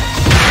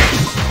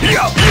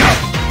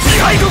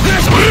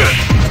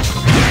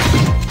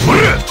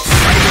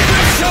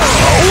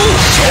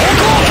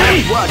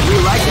 What we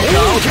like to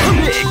call the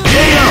big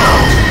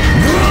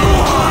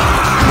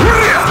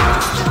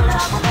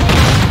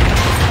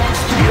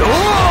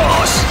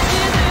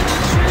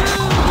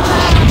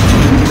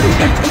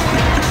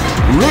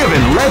Live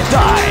and let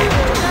die.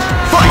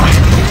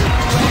 Fight!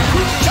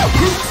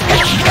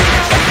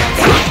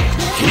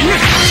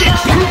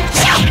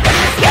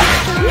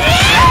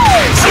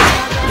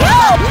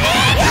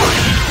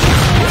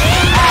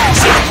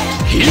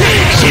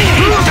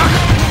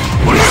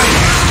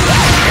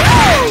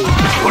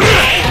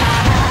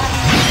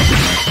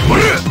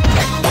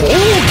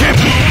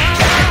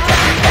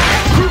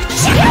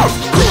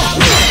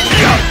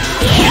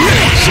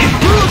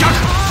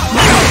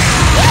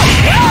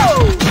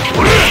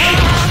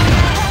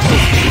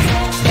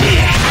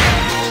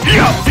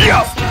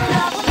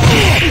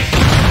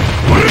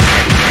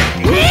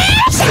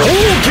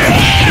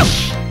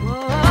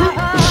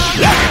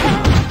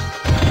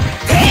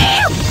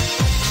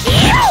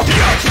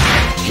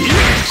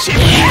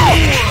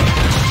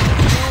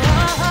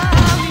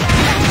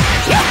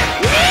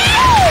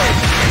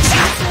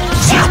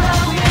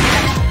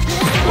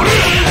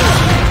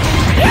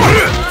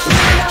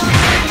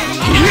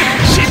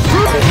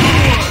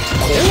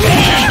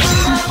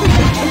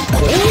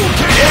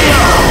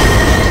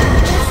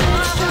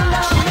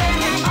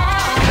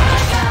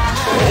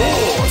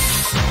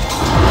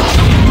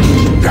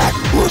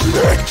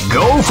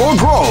 for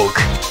broke.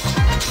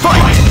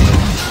 Fight!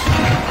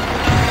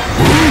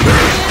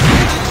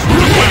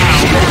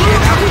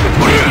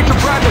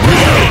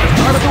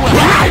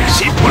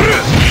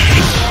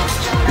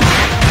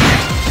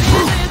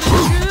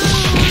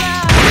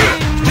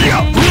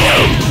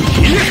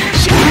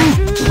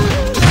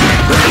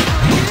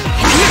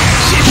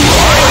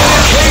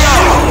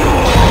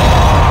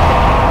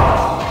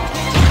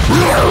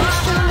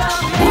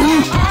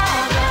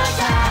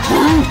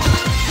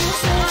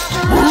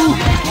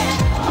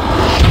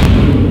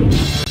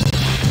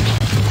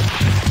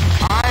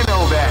 I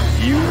know that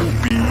you'll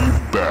be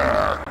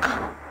back.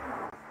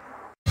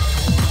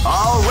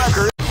 All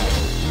records.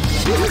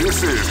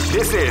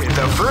 This is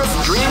the first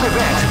dream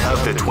event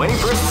of the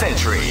 21st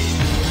century.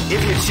 If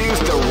you choose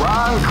the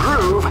wrong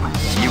groove,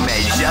 you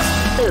may just...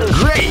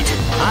 Great!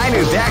 I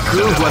knew that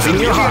groove was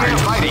in your heart.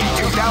 Fighting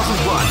 2001.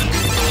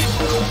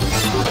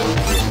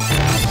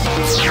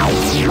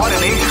 What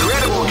an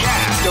incredible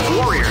cast of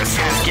warriors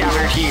has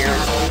gathered here.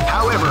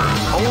 However,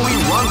 only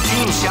one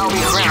team shall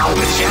be crowned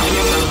the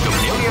champion of the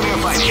Millionaire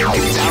Fighting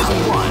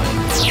 2001.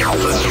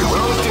 But the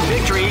road to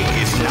victory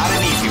is not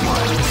an easy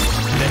one.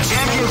 The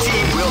champion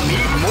team will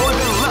need more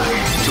than luck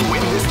to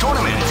win this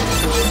tournament.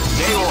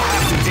 They will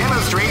have to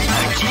demonstrate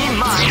a keen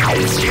mind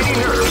and steady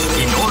nerves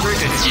in order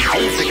to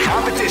defeat the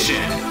competition.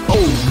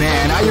 Oh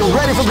man, are you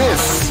ready for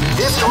this?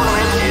 This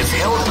tournament is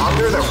held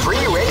under the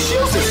free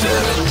ratio system.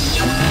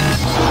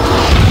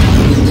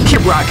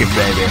 Keep rocking,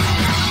 baby.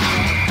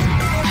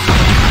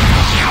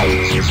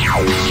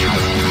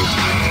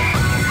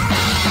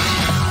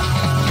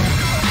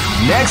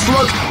 Next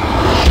look.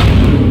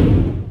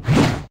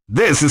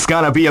 This is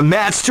gonna be a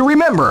match to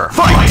remember.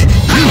 Fight!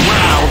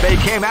 Wow, they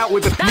came out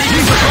with a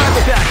sneaky surprise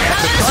attack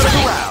at the start of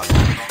the round.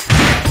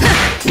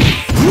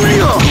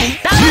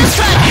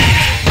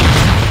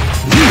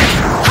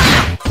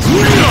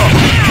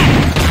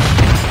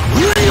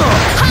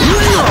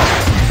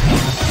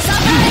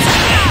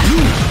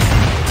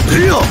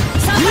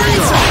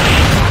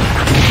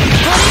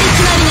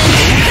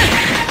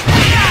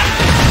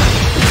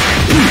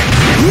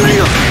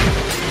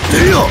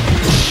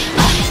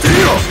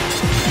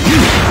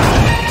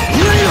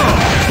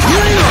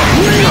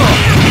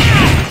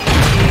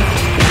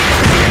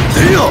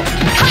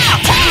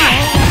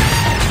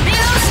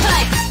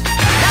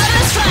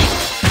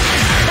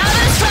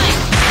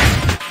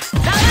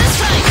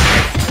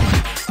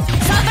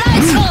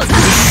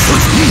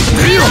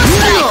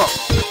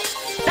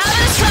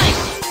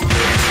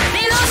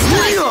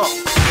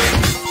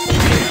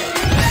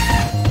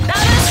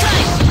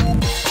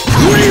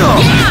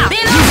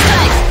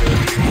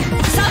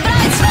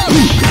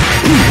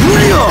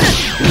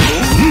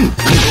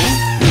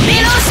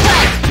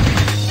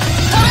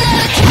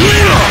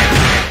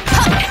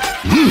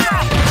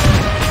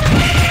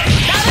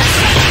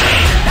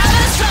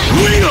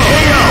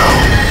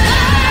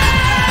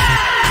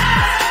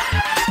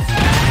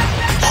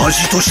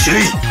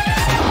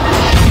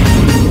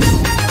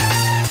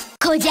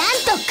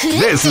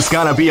 This is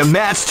gonna be a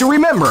match to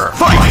remember.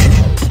 Fight!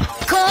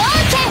 More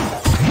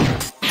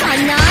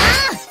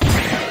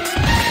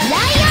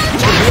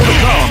to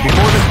come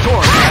before the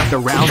storm as the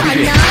round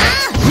begins.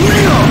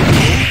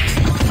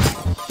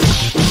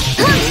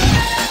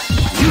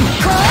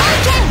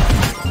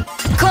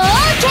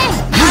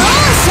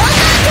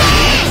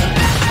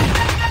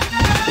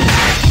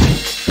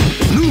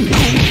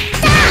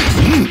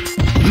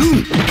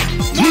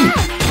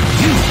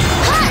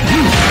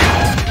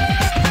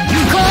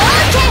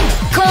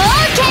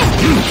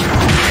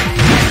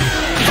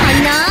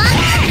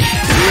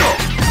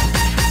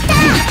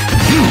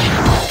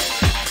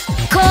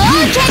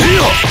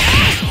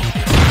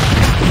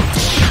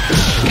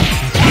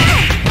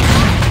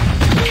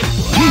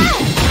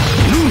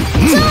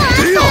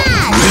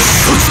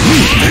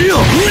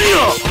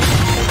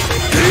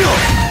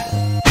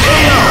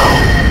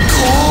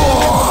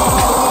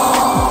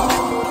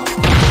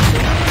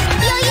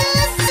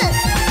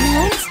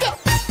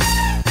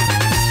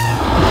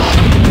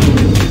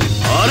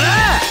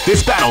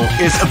 This battle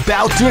is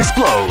about to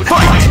explode.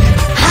 Fight!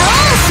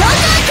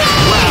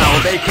 Wow,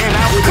 they came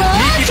out with a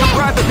sneaky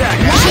surprise attack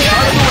at the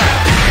start of the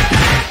round.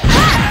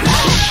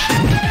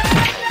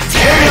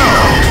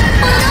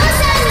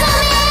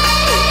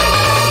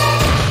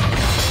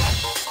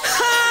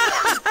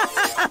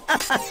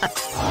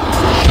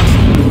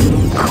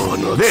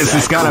 This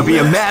is gonna be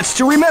a match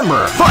to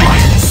remember. Fight!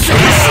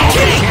 Wow,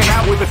 they came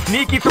out with a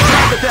sneaky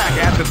surprise attack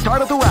at the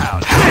start of the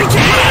round. Wow, they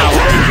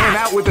came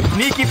out with a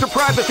sneaky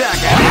surprise attack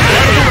at the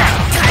start of the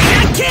round.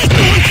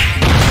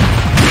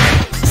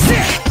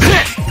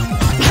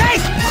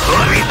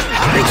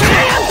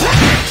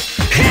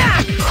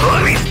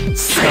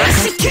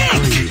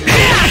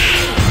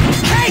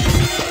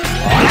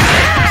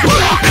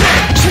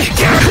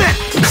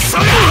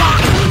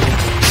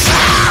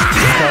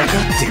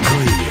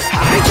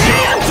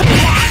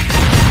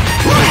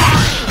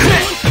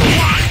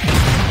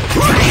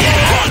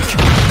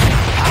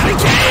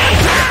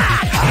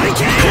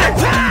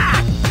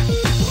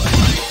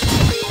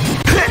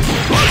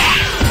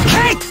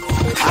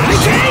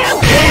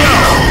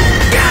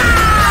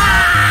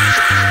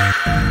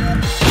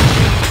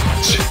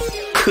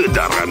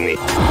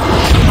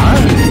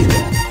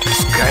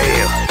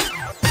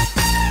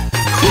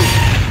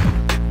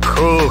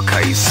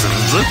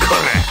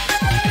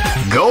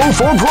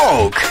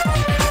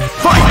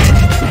 Fight!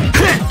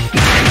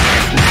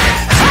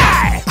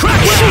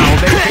 Wow,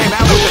 they came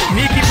out with a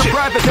sneaky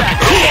surprise attack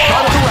at the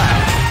start of the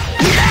round.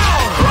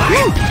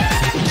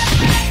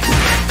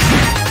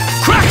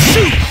 Crack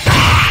shoot!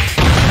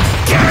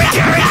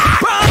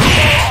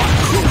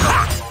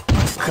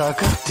 か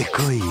かって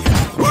こいや。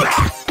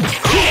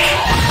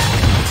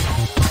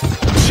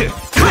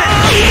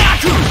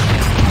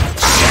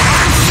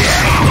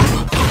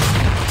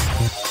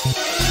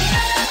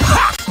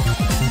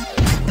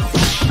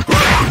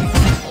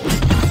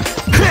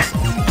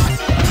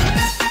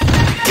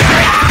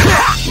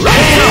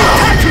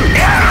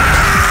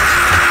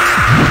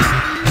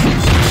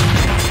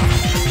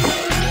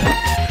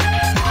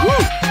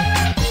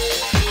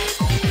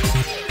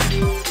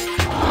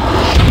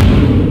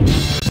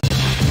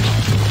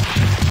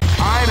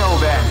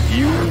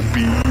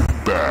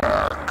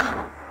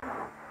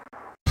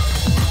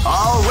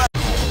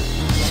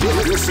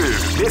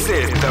This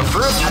is the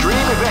first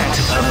dream event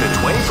of the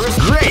 21st.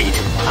 Great!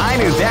 I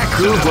knew that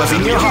groove was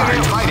in your heart.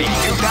 Fighting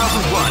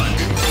 2001.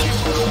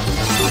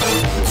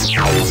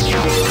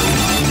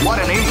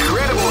 What an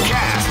incredible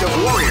cast of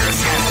warriors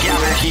has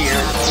gathered here.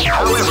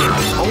 However,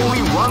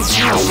 only one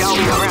team shall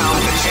be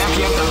crowned the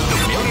champion of the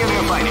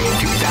Millionaire Fighting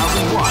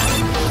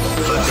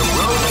 2001. But the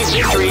road to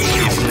victory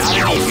is not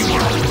an easy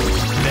one.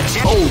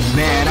 Oh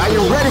man, are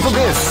you ready for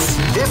this?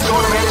 This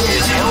tournament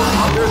is held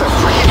under the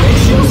free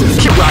ratio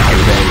system. Keep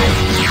rocking,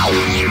 baby.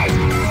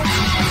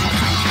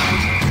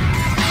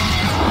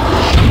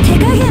 手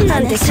加減な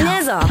んてしね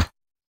えぞ。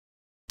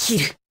切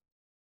る。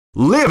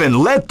 Live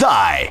and let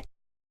die.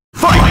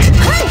 Fight!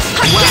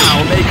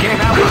 Wow, they came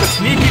out with a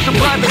sneaky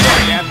surprise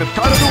attack at the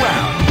start of the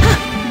round.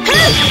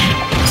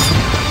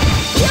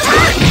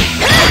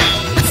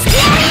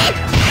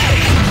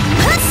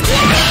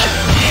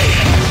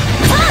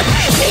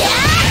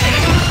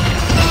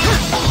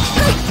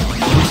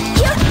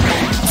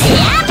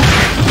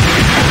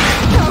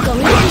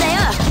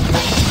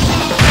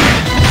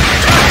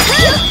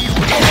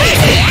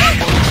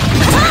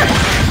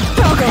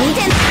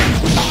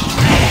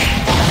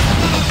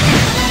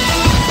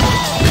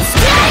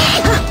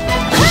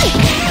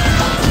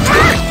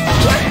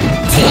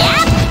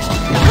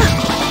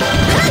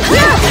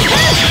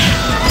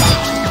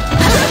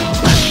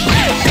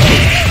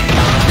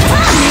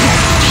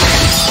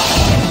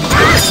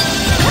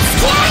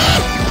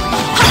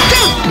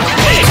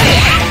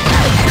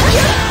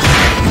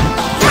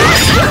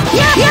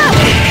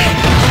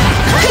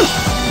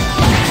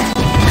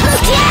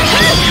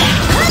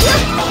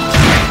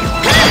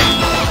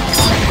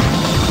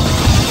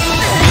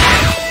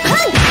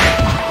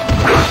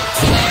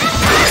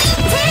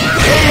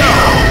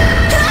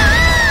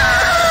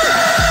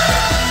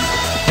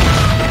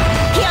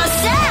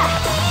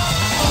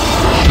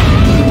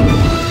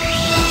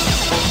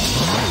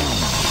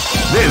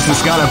 This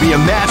is gonna be a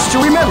match to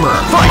remember.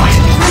 Fight!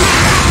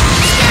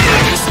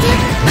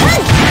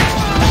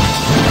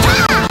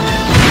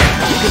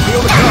 You can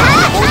feel the calm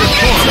before the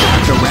storm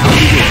as the round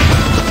begins.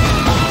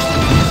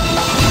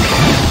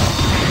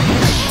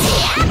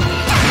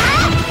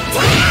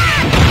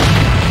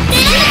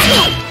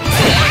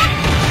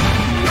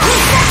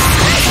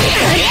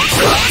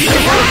 You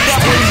can put a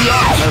stop in the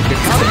arm of the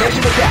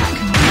combination attack.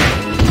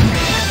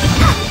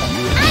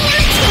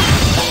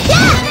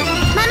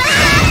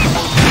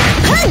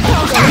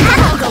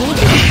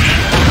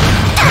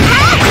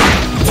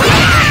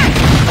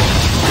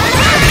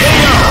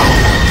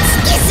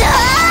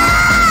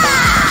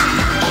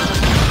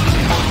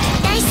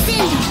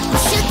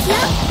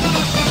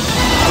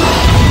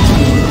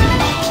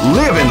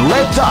 Live and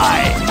let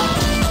die.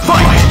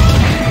 Fight!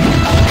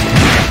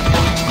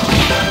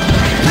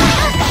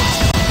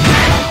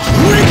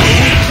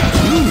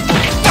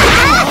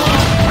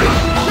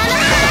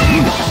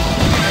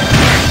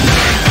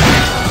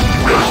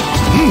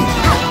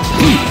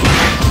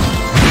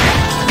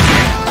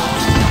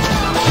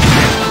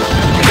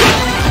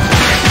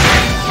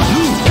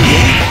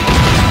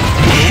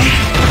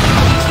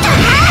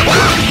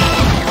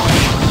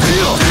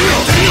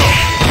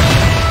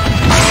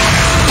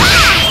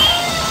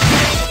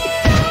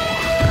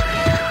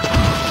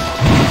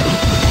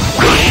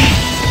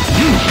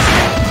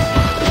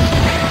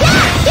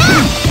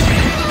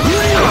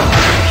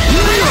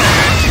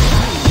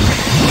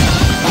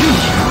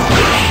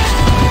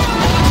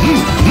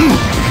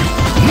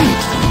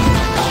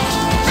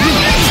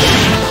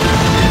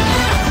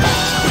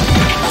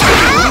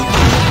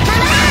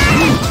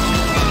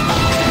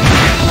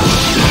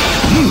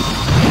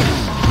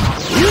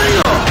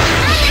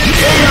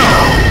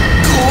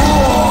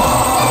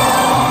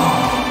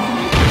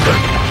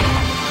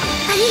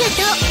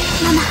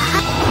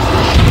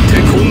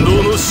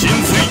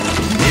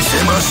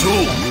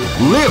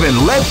 Live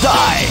and let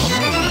die.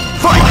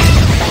 Fight!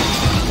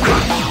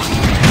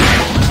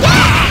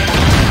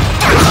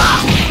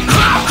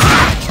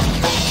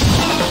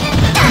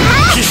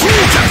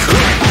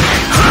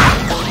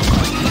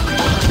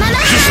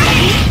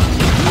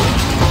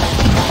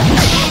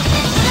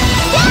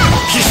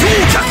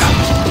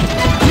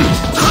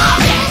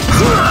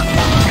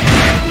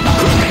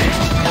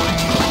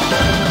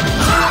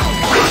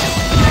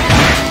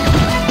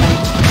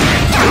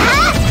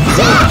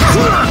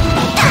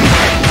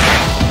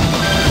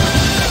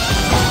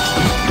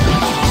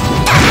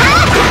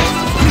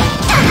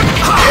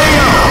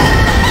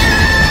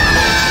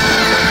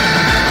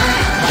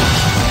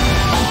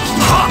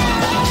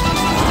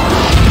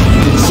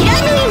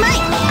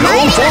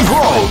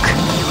 broke.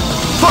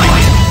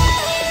 Fight!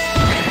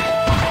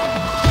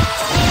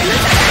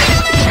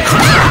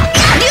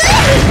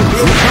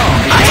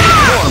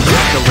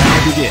 Let the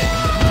round begin.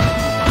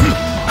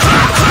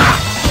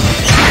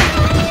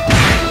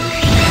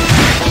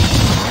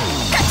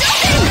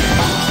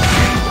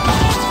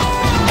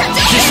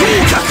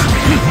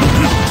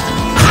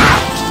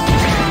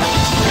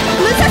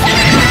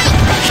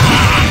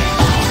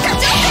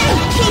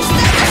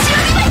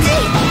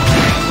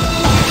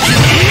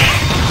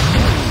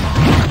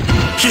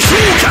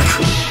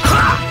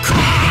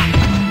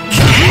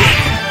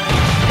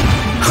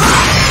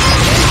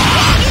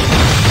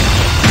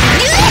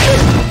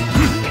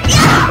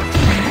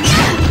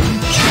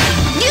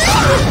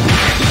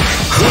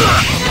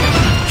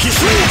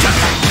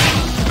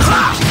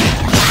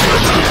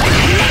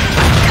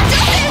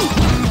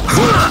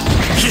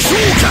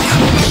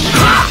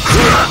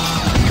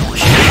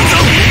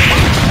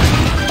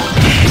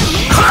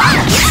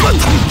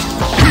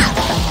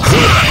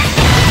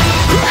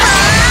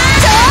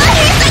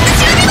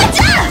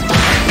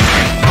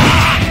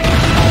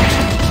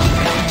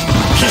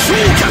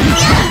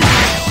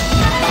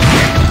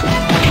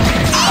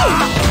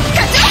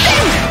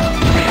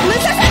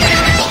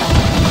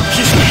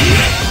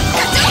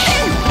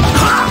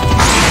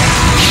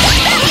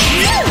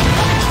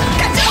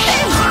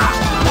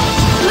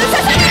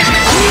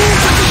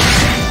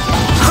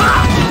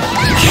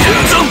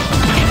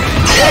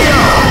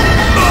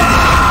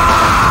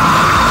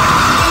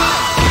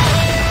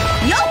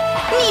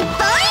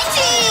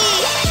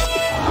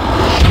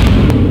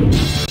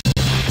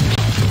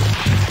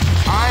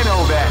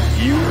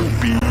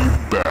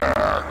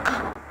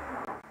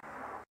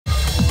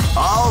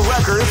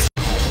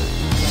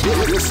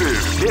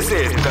 This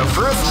is the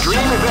first dream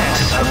event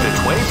of the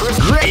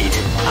 21st. Great!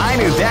 I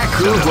knew that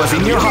groove was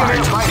in your heart.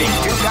 Fighting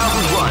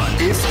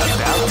 2001 is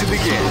about to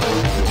begin.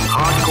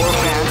 Hardcore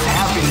fans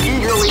have been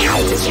eagerly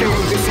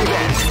anticipating this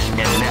event,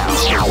 and now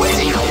the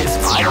waiting is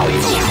finally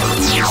over.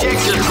 Check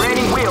your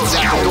training wheels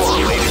at the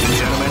door, ladies and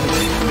gentlemen.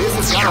 This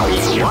is gonna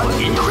be one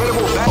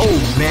incredible battle. Oh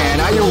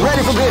man, are you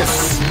ready for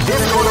this?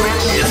 This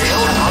tournament is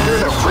held under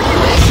the free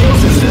ratio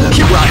system.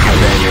 Keep rocking,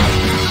 Daniel.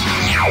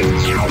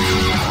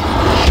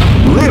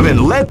 Live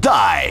and let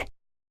die.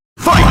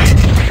 Fight!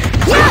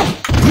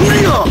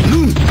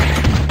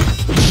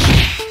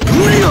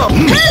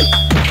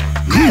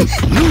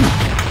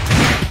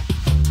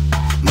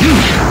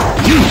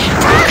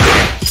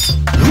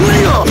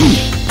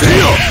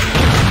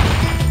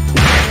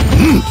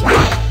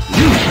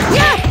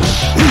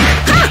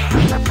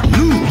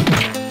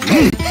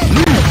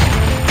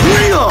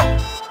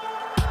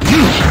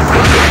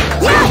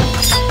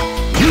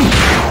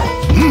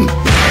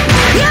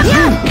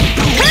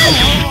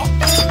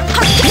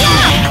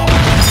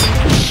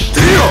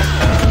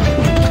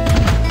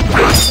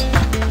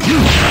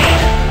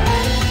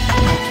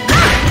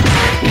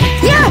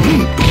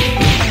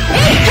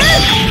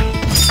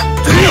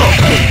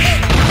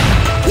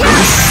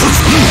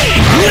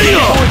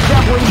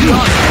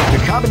 The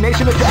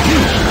combination attack.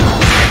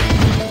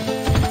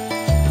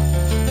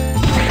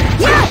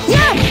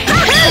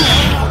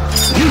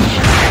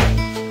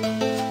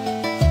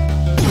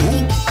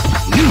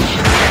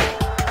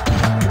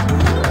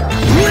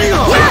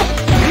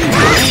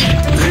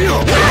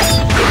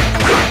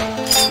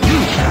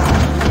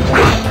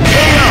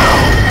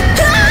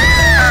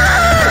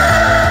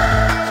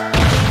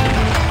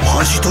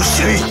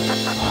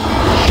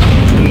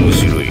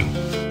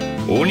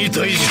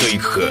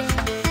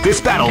 This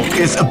battle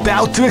is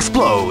about to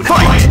explode.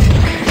 Fight!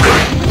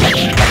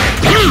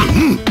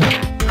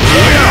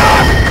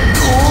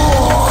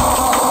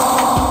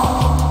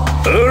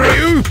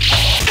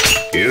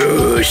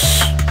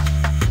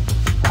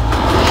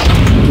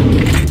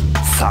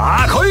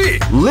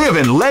 Live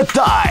and let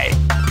die.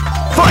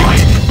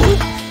 Fight!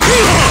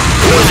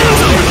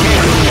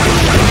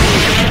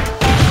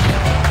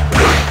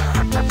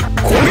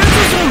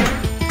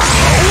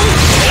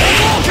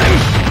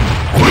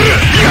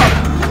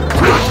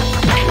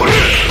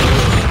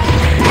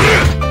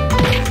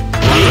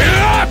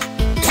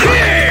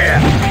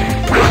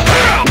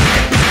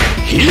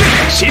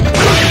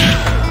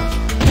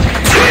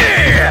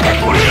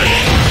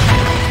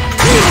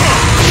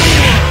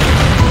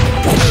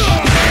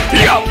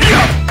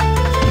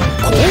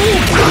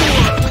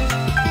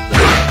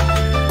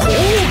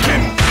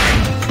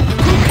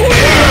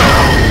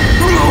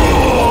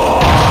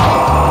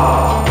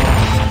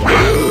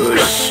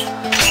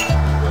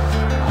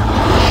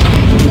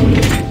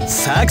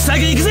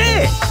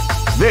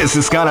 This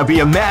is gonna be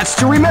a match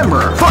to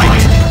remember.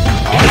 Fight!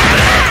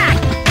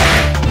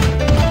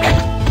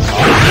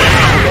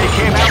 They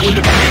came out with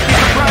a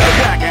surprise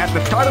attack at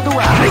the start of the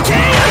round.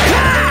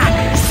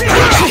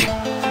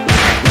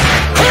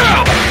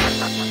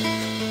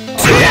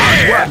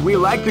 That's what we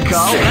like to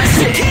call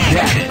sick kick.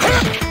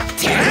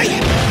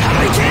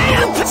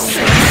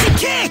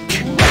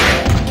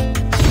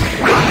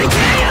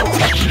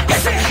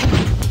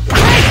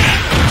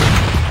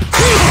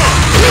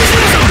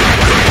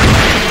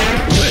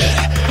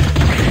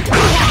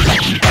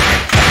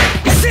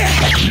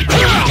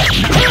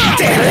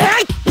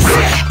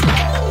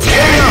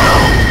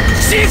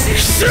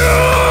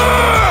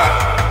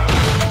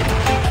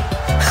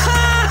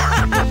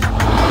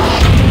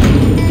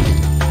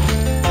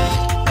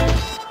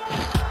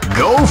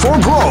 for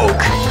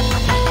broke.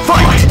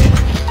 Fight!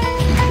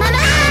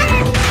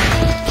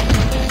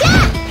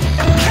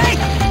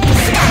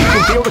 You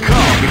can feel the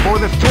calm before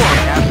the storm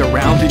as the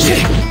round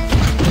begins.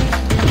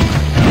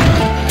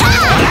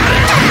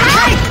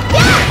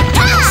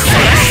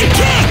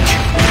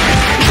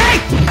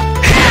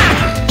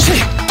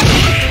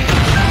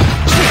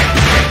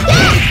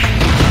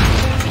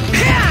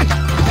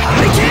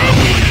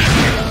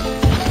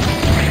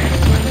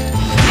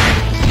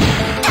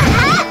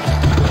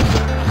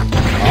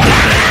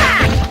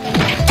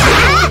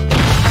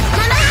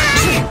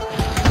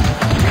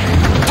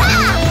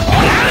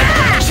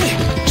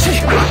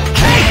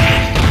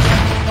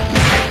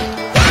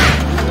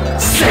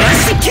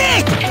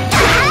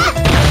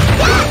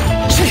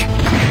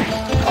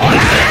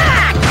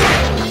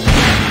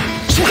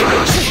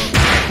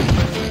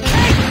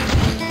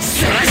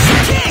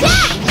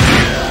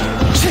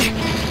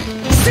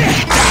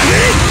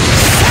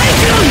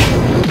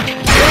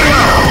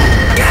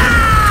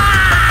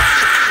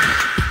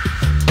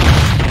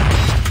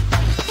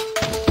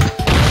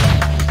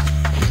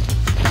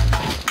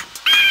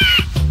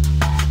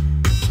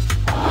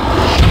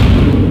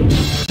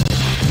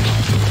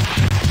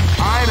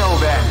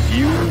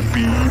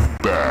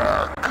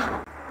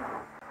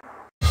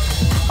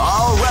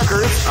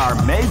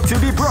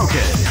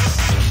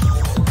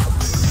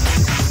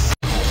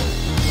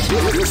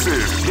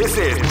 This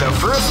is the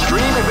first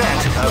dream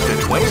event of the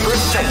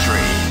 21st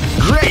century.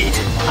 Great!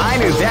 I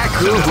knew that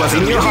groove was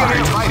in your heart.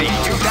 Fighting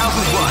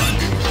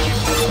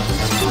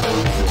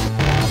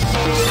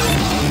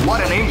 2001.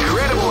 What an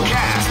incredible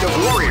cast of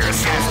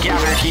warriors has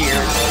gathered here.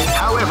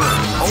 However,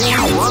 only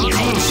one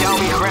team shall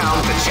be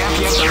crowned the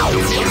champion of the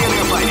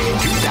Millionaire Fighting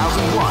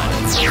 2001.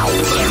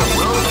 But the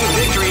road to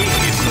victory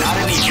is not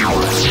an easy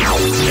one.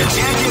 The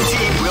champion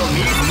team will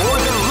need more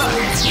than luck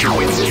to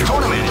win this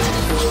tournament.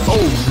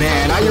 Oh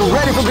man, are you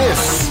ready for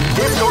this?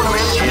 This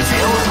tournament is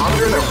held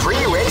under the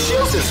free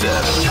ratio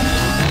system.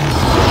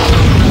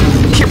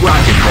 Keep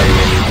rocking,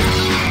 baby.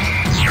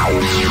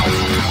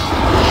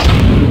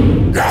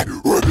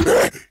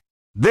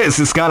 This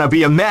is gonna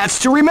be a match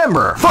to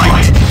remember.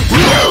 Fight!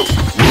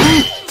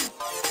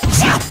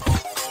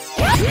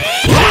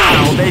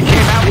 Wow, they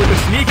came out with a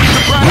sneaky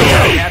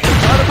surprise at the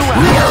start of the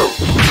round.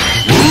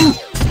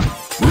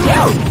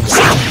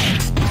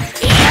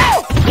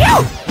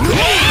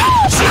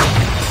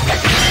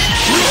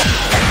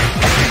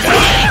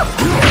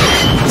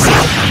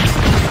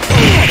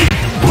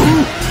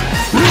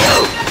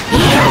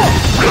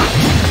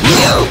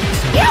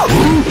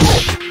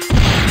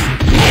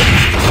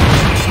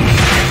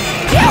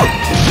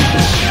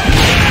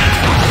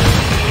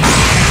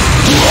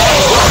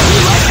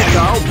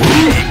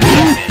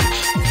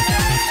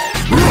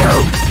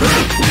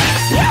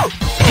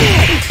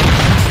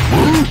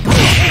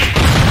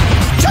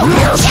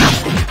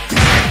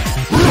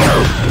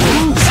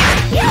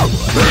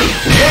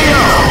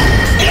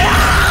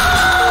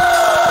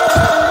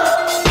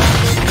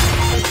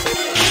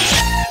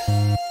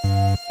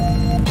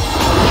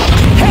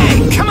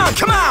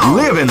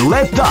 Live and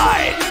let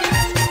die.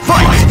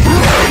 Fight!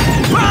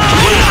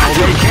 Wow,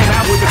 they came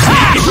out with a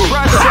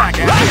surprise attack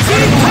at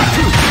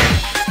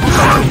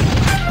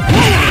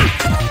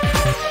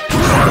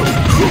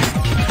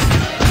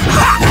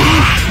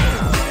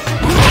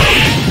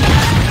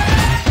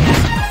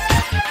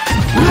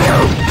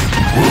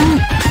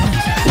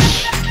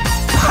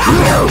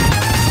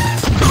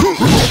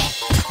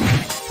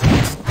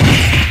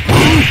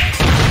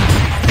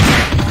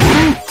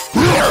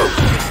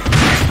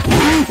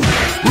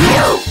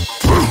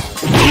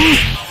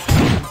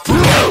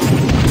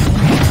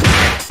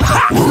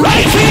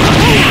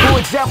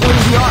exampling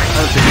the art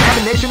of the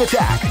combination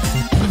attack.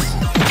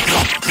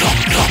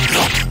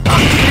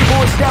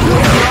 People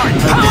exampling the art of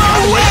the combination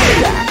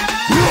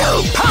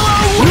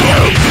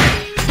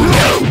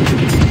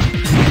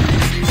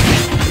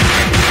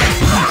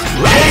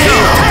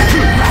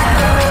attack.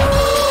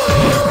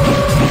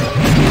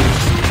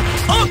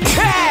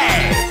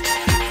 Okay!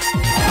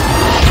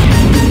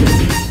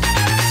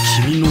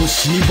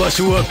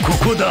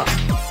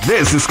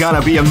 This is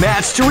gonna be a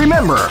match to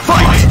remember.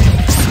 Fight!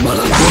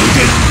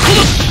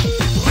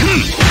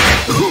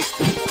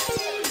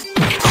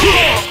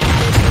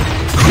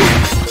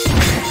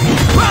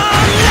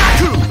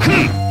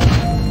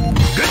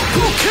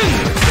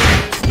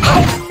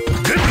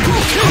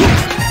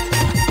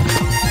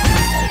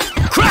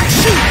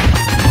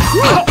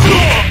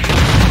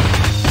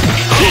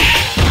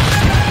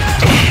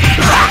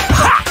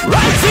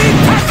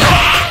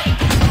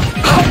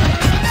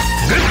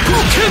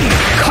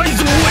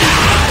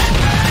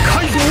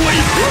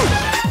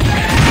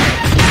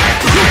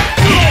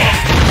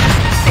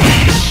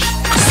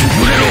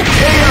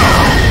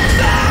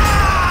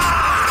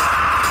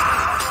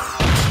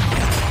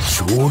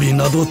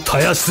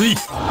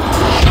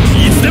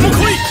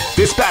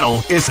 This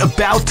battle is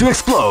about to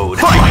explode.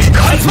 Fight!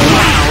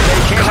 Wow,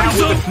 they came out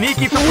with a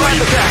sneaky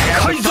surprise attack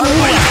at the start of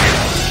the round.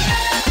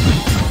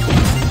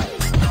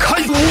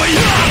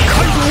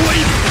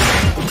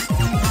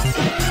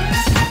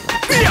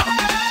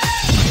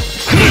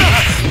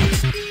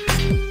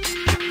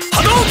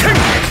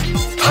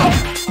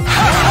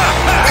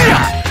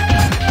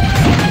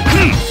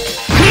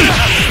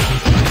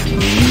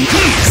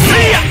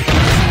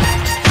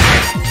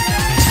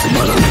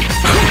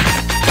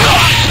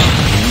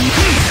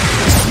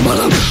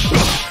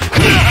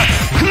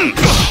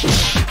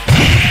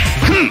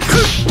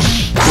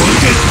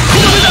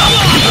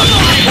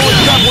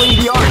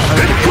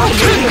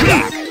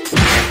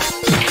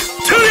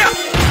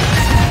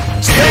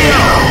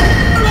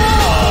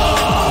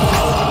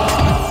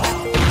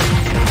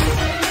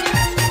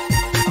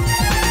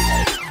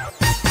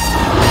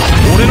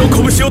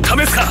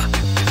 試すか。